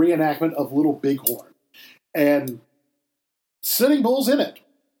was a reenactment of Little Bighorn. And Sitting Bull's in it.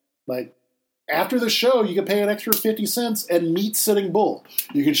 Like, after the show, you can pay an extra 50 cents and meet Sitting Bull.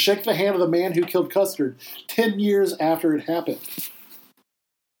 You can shake the hand of the man who killed Custer 10 years after it happened.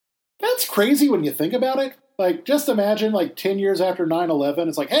 That's crazy when you think about it. Like, just imagine, like, 10 years after 9/11,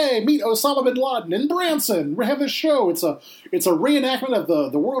 it's like, hey, meet Osama bin Laden in Branson. We have this show. It's a reenactment of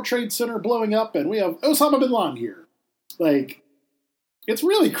the World Trade Center blowing up, and we have Osama bin Laden here. Like, it's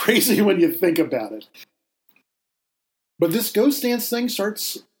really crazy when you think about it. But this ghost dance thing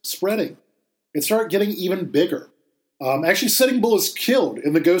starts spreading. It started getting even bigger. Actually, Sitting Bull is killed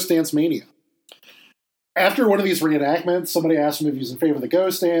in the ghost dance mania. After one of these reenactments, somebody asked him if he's in favor of the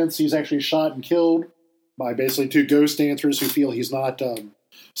ghost dance. He's actually shot and killed by basically two ghost dancers who feel he's not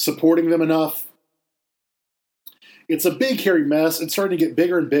supporting them enough. It's a big, hairy mess. It's starting to get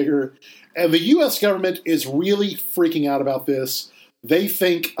bigger and bigger. And the U.S. government is really freaking out about this. They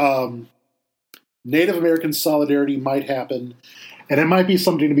think Native American solidarity might happen, and it might be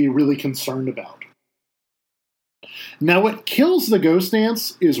something to be really concerned about. Now, what kills the ghost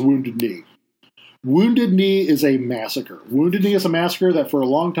dance is Wounded Knee. Wounded Knee is a massacre. Wounded Knee is a massacre that for a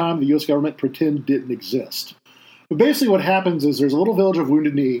long time the U.S. government pretended didn't exist. But basically what happens is there's a little village of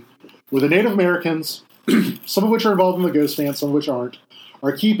Wounded Knee where the Native Americans, some of which are involved in the ghost dance, some of which aren't,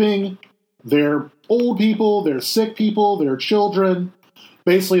 are keeping their old people, their sick people, their children.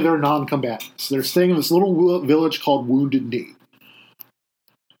 Basically, they're non-combatants. They're staying in this little village called Wounded Knee.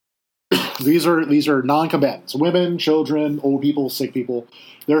 These are non-combatants. Women, children, old people, sick people.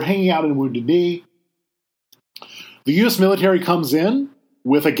 They're hanging out in Wounded Knee. The U.S. military comes in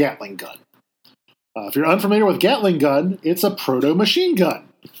with a Gatling gun. If you're unfamiliar with Gatling gun, it's a proto-machine gun.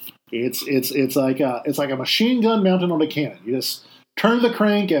 It's like a machine gun mounted on a cannon. You just turn the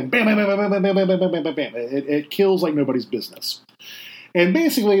crank and bam, bam, bam, bam, bam, bam, bam, bam, bam, bam, bam. It kills like nobody's business. And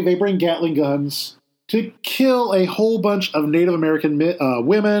basically, they bring Gatling guns to kill a whole bunch of Native American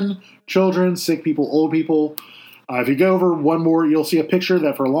women, children, sick people, old people. If you go over one more, you'll see a picture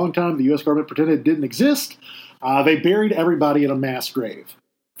that for a long time the U.S. government pretended didn't exist. They buried everybody in a mass grave.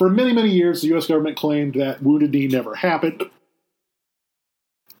 For many, many years, the U.S. government claimed that Wounded Knee never happened.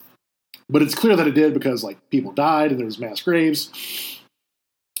 But it's clear that it did because, like, people died and there was mass graves.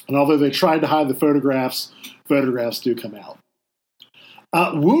 And although they tried to hide the photographs do come out.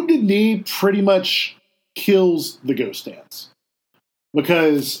 Wounded Knee pretty much kills the ghost dance.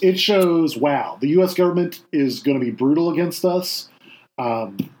 Because it shows, wow, the U.S. government is going to be brutal against us.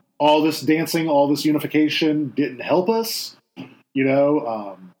 All this dancing, all this unification didn't help us. You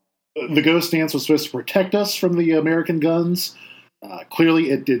know, the ghost dance was supposed to protect us from the American guns.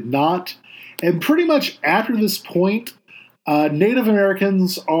 Clearly it did not. And pretty much after this point, Native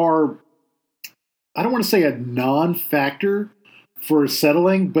Americans are, I don't want to say a non-factor for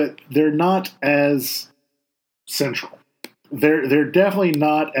settling, but they're not as central. They're definitely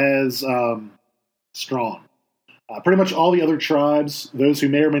not as strong. Pretty much all the other tribes, those who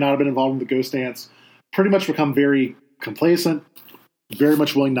may or may not have been involved in the ghost dance, pretty much become very complacent, very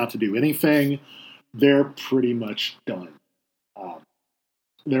much willing not to do anything. They're pretty much done.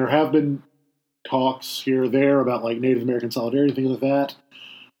 There have been talks here or there about like Native American solidarity, things like that.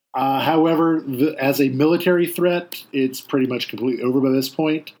 However, as a military threat, it's pretty much completely over by this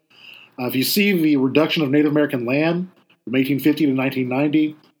point. If you see the reduction of Native American land from 1850 to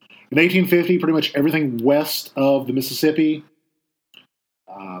 1990, in 1850, pretty much everything west of the Mississippi,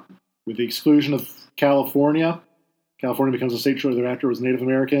 with the exclusion of California becomes a state shortly thereafter, was Native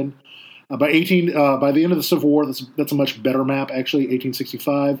American. By the end of the Civil War, that's a much better map, actually,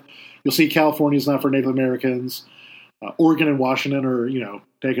 1865. You'll see California is not for Native Americans. Oregon and Washington are,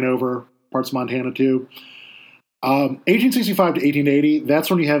 taken over, parts of Montana too. 1865 to 1880, that's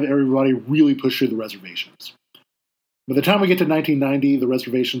when you have everybody really push through the reservations. By the time we get to 1990, the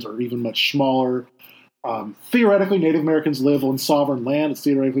reservations are even much smaller. Theoretically, Native Americans live on sovereign land. It's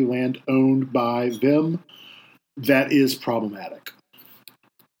theoretically land owned by them. That is problematic.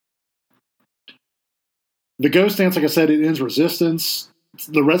 The ghost dance, like I said, it ends resistance.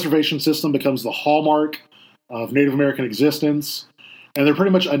 The reservation system becomes the hallmark of Native American existence, and they're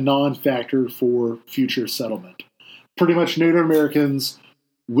pretty much a non-factor for future settlement. Pretty much Native Americans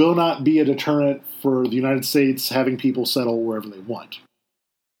will not be a deterrent for the United States having people settle wherever they want.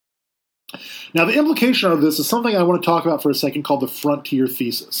 Now, the implication of this is something I want to talk about for a second called the frontier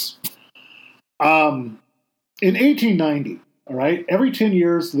thesis. In 1890, all right, every 10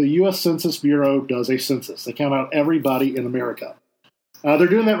 years, the U.S. Census Bureau does a census. They count out everybody in America. They're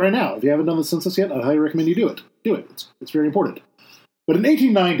doing that right now. If you haven't done the census yet, I highly recommend you do it. Do it. It's very important. But in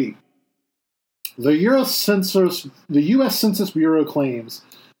 1890, the U.S. Census Bureau claims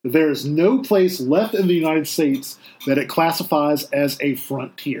that there is no place left in the United States that it classifies as a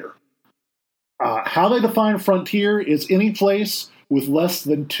frontier. How they define frontier is any place with less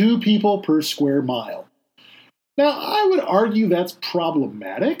than 2 people per square mile. Now, I would argue that's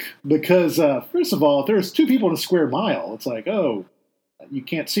problematic because, first of all, if there's two people in a square mile, it's like, oh, you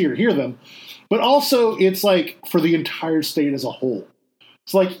can't see or hear them. But also, it's like for the entire state as a whole.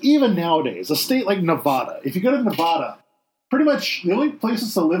 It's like even nowadays, a state like Nevada, if you go to Nevada, pretty much the only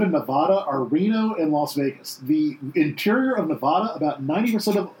places to live in Nevada are Reno and Las Vegas. The interior of Nevada, about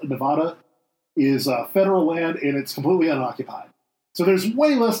 90% of Nevada is federal land and it's completely unoccupied. So there's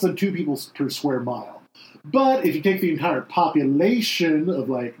way less than two people per square mile. But if you take the entire population of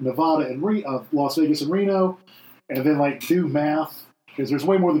like Nevada and of Las Vegas and Reno, and then like do math, because there's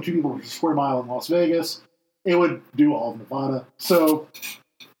way more than two people per square mile in Las Vegas, it would do all of Nevada. So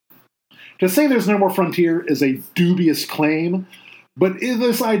to say there's no more frontier is a dubious claim, but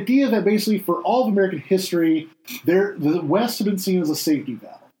this idea that basically for all of American history, the West had been seen as a safety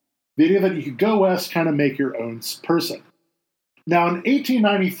valve. The idea that you could go west, kind of make your own person. Now, in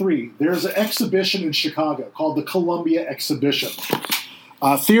 1893, there's an exhibition in Chicago called the Columbia Exhibition.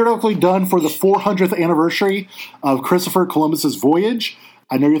 Theoretically done for the 400th anniversary of Christopher Columbus's voyage.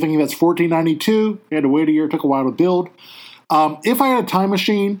 I know you're thinking that's 1492. You had to wait a year. It took a while to build. If I had a time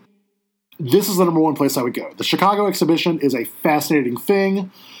machine, this is the number one place I would go. The Chicago Exhibition is a fascinating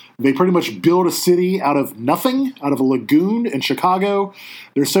thing. They pretty much build a city out of nothing, out of a lagoon in Chicago.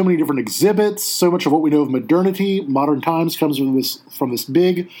 There's so many different exhibits. So much of what we know of modern times, comes from this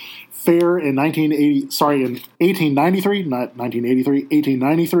big fair in 1893, not 1983,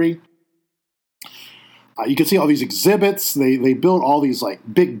 1893. You can see all these exhibits. They build all these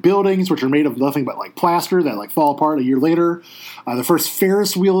like big buildings, which are made of nothing but like plaster that like fall apart a year later. The first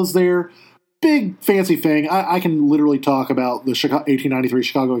Ferris wheel is there. Big fancy thing. I can literally talk about the 1893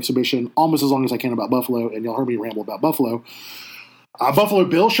 Chicago Exhibition almost as long as I can about Buffalo, and you'll hear me ramble about Buffalo. Buffalo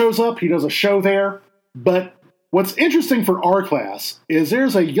Bill shows up. He does a show there. But what's interesting for our class is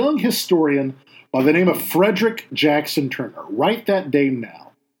there's a young historian by the name of Frederick Jackson Turner. Write that name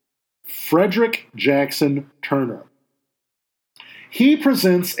now. Frederick Jackson Turner. He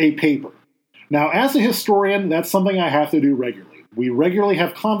presents a paper. Now, as a historian, that's something I have to do regularly. We regularly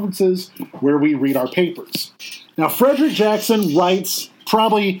have conferences where we read our papers. Now, Frederick Jackson writes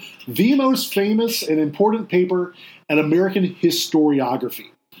probably the most famous and important paper in American historiography.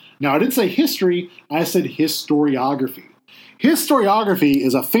 Now, I didn't say history, I said historiography. Historiography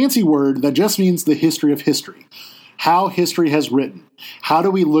is a fancy word that just means the history of history. How history has written. How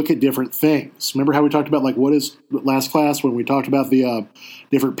do we look at different things? Remember how we talked about, like, what is last class when we talked about the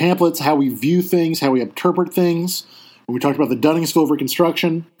different pamphlets, how we view things, how we interpret things? When we talked about the Dunning School of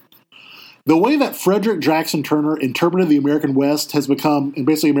Reconstruction, the way that Frederick Jackson Turner interpreted the American West has become, and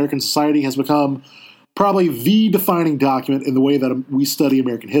basically American society has become, probably the defining document in the way that we study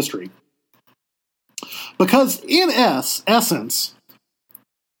American history. Because in essence,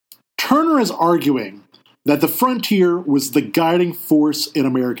 Turner is arguing that the frontier was the guiding force in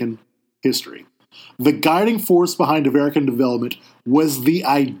American history. The guiding force behind American development was the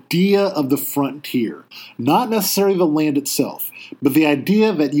idea of the frontier, not necessarily the land itself, but the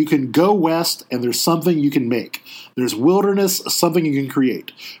idea that you can go west and there's something you can make. There's wilderness, something you can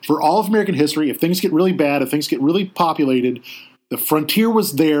create. For all of American history, if things get really bad, if things get really populated, the frontier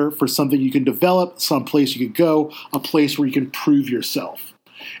was there for something you can develop, some place you could go, a place where you can prove yourself.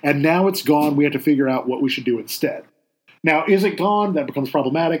 And now it's gone. We have to figure out what we should do instead. Now, is it gone? That becomes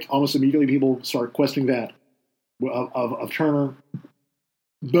problematic. Almost immediately people start questioning that of Turner.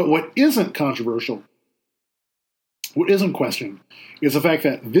 But what isn't controversial, what isn't questioned, is the fact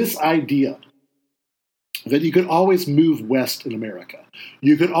that this idea that you could always move west in America,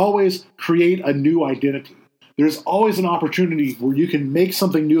 you could always create a new identity, there's always an opportunity where you can make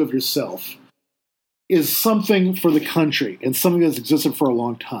something new of yourself, is something for the country and something that's existed for a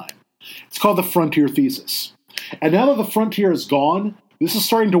long time. It's called the frontier thesis. And now that the frontier is gone, this is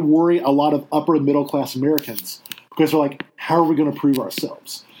starting to worry a lot of upper and middle class Americans because they're like, how are we going to prove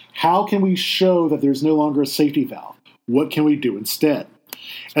ourselves? How can we show that there's no longer a safety valve? What can we do instead?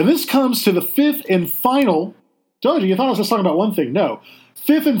 And this comes to the fifth and final, told you thought I was just talking about one thing. No.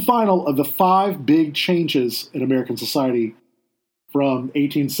 Fifth and final of the 5 big changes in American society from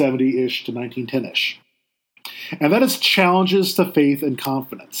 1870-ish to 1910-ish. And that is challenges to faith and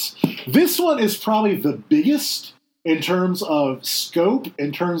confidence. This one is probably the biggest in terms of scope,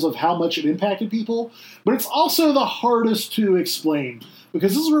 in terms of how much it impacted people, but it's also the hardest to explain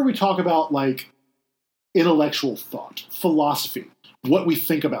because this is where we talk about like intellectual thought, philosophy, what we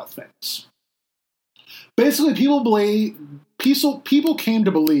think about things. Basically, people came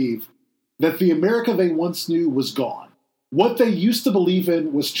to believe that the America they once knew was gone. What they used to believe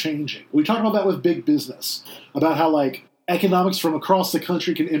in was changing. We talked about that with big business, about how like economics from across the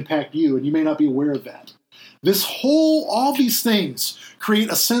country can impact you, and you may not be aware of that. All these things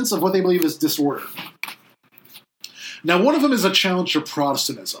create a sense of what they believe is disorder. Now, one of them is a challenge to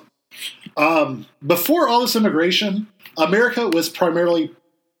Protestantism. Before all this immigration, America was primarily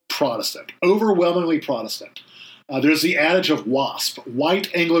Protestant, overwhelmingly Protestant. There's the adage of WASP,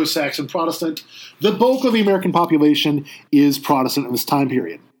 White Anglo-Saxon Protestant. The bulk of the American population is Protestant in this time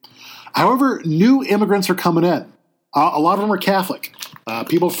period. However, new immigrants are coming in. A lot of them are Catholic.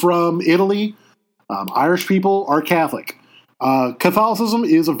 People from Italy, Irish people are Catholic. Catholicism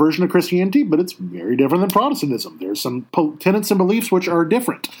is a version of Christianity, but it's very different than Protestantism. There's some tenets and beliefs which are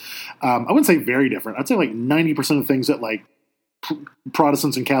different. I wouldn't say very different. I'd say like 90% of things that like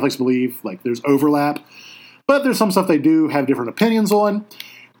Protestants and Catholics believe, like there's overlap. But there's some stuff they do have different opinions on,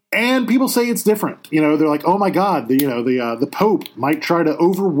 and people say it's different. You know, they're like, "Oh my God, the Pope might try to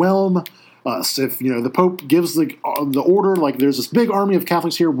overwhelm us if the Pope gives the order. Like, there's this big army of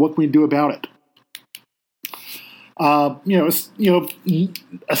Catholics here. What can we do about it?"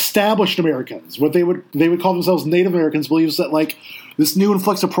 Established Americans, what they would call themselves Native Americans, believes that like this new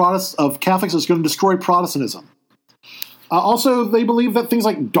influx of Catholics is going to destroy Protestantism. Also, they believe that things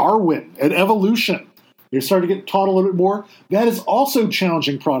like Darwin and evolution. They're starting to get taught a little bit more. That is also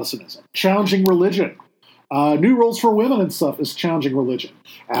challenging Protestantism, challenging religion. New roles for women and stuff is challenging religion.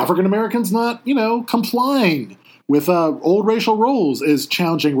 African Americans not, complying with old racial roles is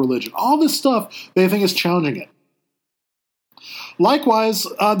challenging religion. All this stuff they think is challenging it. Likewise,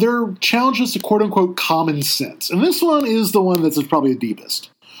 there are challenges to quote-unquote common sense. And this one is the one that's probably the deepest.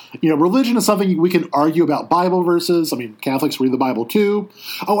 Religion is something we can argue about Bible verses. I mean, Catholics read the Bible too.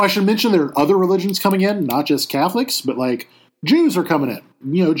 Oh, I should mention there are other religions coming in, not just Catholics, but like Jews are coming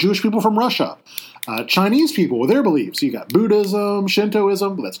in. Jewish people from Russia. Chinese people with their beliefs. You got Buddhism,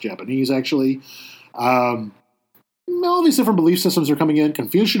 Shintoism. That's Japanese, actually. All these different belief systems are coming in.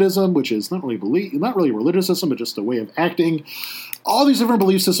 Confucianism, which is not really a religious system, but just a way of acting. All these different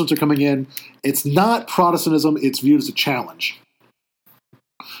belief systems are coming in. It's not Protestantism. It's viewed as a challenge.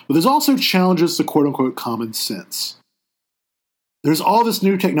 But there's also challenges to quote-unquote common sense. There's all this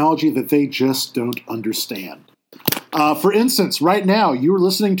new technology that they just don't understand. For instance, right now, you are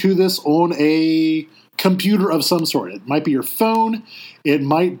listening to this on a computer of some sort. It might be your phone. It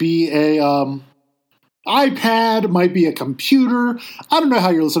might be a iPad. It might be a computer. I don't know how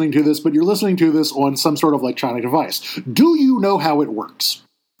you're listening to this, but you're listening to this on some sort of electronic device. Do you know how it works?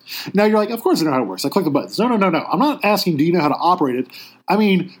 Now you're like, of course I know how it works. I click the buttons. No. I'm not asking, do you know how to operate it? I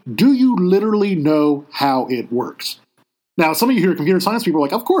mean, do you literally know how it works? Now, some of you here computer science people are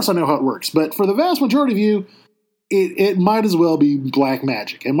like, of course I know how it works. But for the vast majority of you, it might as well be black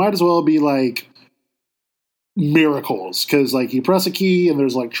magic. It might as well be like miracles. Because like you press a key and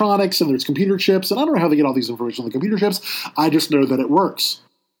there's electronics and there's computer chips. And I don't know how they get all these information on the computer chips. I just know that it works.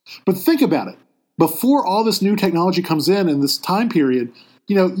 But think about it. Before all this new technology comes in this time period,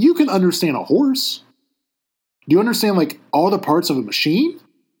 you can understand a horse. Do you understand, all the parts of a machine?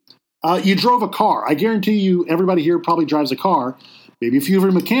 You drove a car. I guarantee you everybody here probably drives a car. Maybe a few of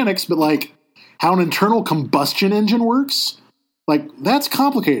your mechanics, but, how an internal combustion engine works? That's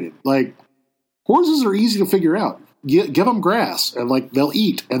complicated. Horses are easy to figure out. Give them grass, and, they'll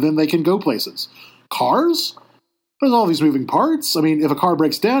eat, and then they can go places. Cars? There's all these moving parts. I mean, if a car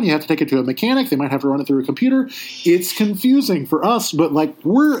breaks down, you have to take it to a mechanic. They might have to run it through a computer. It's confusing for us, but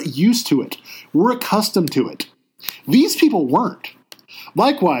we're used to it. We're accustomed to it. These people weren't.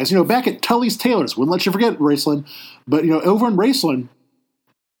 Likewise, back at Tully's Tailors, wouldn't let you forget Raceland, but over in Raceland,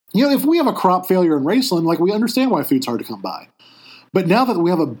 if we have a crop failure in Raceland, we understand why food's hard to come by. But now that we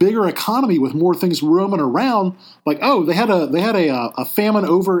have a bigger economy with more things roaming around, they had a famine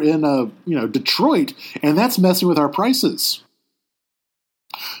over in Detroit, and that's messing with our prices.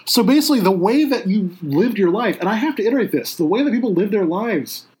 So basically, the way that you lived your life, and I have to iterate this, the way that people lived their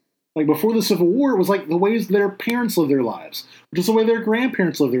lives, before the Civil War, was the ways their parents lived their lives, which is the way their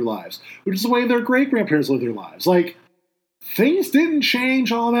grandparents lived their lives, which is the way their great-grandparents lived their lives. Things didn't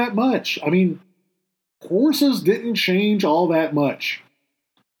change all that much. I mean, horses didn't change all that much.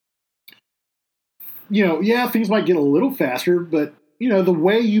 Things might get a little faster, but, the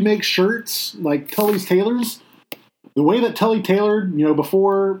way you make shirts, like Tully's Tailors, the way that Tully tailored,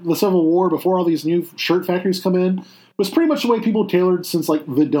 before the Civil War, before all these new shirt factories come in, was pretty much the way people tailored since,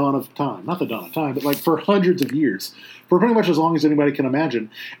 the dawn of time. Not the dawn of time, but, for hundreds of years. For pretty much as long as anybody can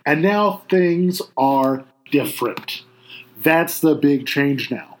imagine. And now things are different. That's the big change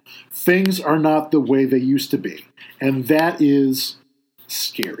now. Things are not the way they used to be. And that is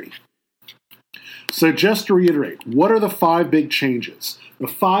scary. So just to reiterate, what are the 5 big changes? The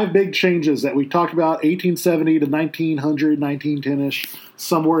 5 big changes that we talked about, 1870 to 1900, 1910-ish,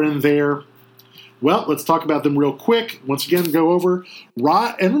 somewhere in there. Well, let's talk about them real quick. Once again, go over.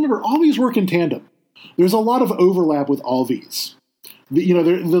 And remember, all these work in tandem. There's a lot of overlap with all these.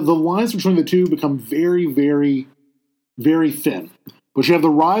 The lines between the two become very, very, very thin. But you have the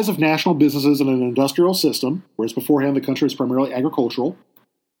rise of national businesses in an industrial system, whereas beforehand the country was primarily agricultural.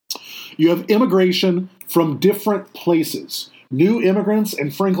 You have immigration from different places. New immigrants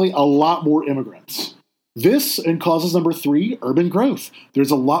and, frankly, a lot more immigrants. This, and causes number 3, urban growth.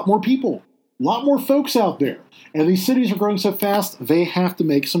 There's a lot more people, a lot more folks out there. And these cities are growing so fast, they have to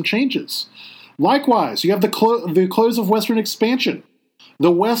make some changes. Likewise, you have the close of Western expansion.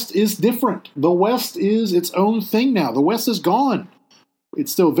 The West is different. The West is its own thing now. The West is gone.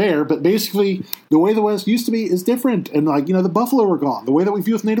 It's still there, but basically the way the West used to be is different. And the Buffalo are gone. The way that we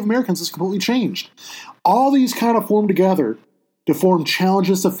view with Native Americans has completely changed. All these kind of form together to form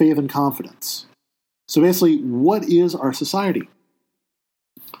challenges to faith and confidence. So basically, what is our society?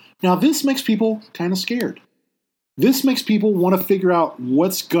 Now, this makes people kind of scared. This makes people want to figure out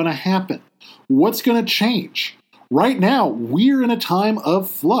what's going to happen, what's going to change. Right now, we're in a time of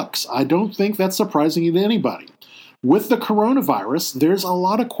flux. I don't think that's surprising to anybody. With the coronavirus, there's a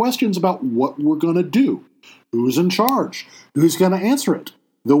lot of questions about what we're going to do. Who's in charge? Who's going to answer it?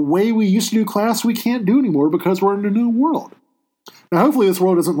 The way we used to do class, we can't do anymore because we're in a new world. Now, hopefully this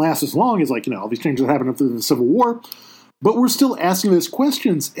world doesn't last as long as, all these changes that happened after the Civil War, but we're still asking those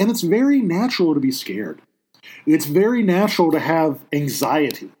questions, and it's very natural to be scared. It's very natural to have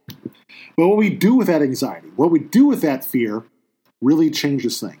anxiety. But what we do with that anxiety, what we do with that fear, really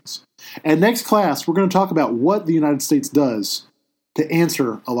changes things. And next class, we're going to talk about what the United States does to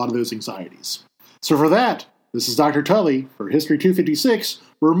answer a lot of those anxieties. So for that, this is Dr. Tully for History 256,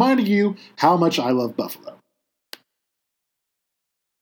 reminding you how much I love Buffalo.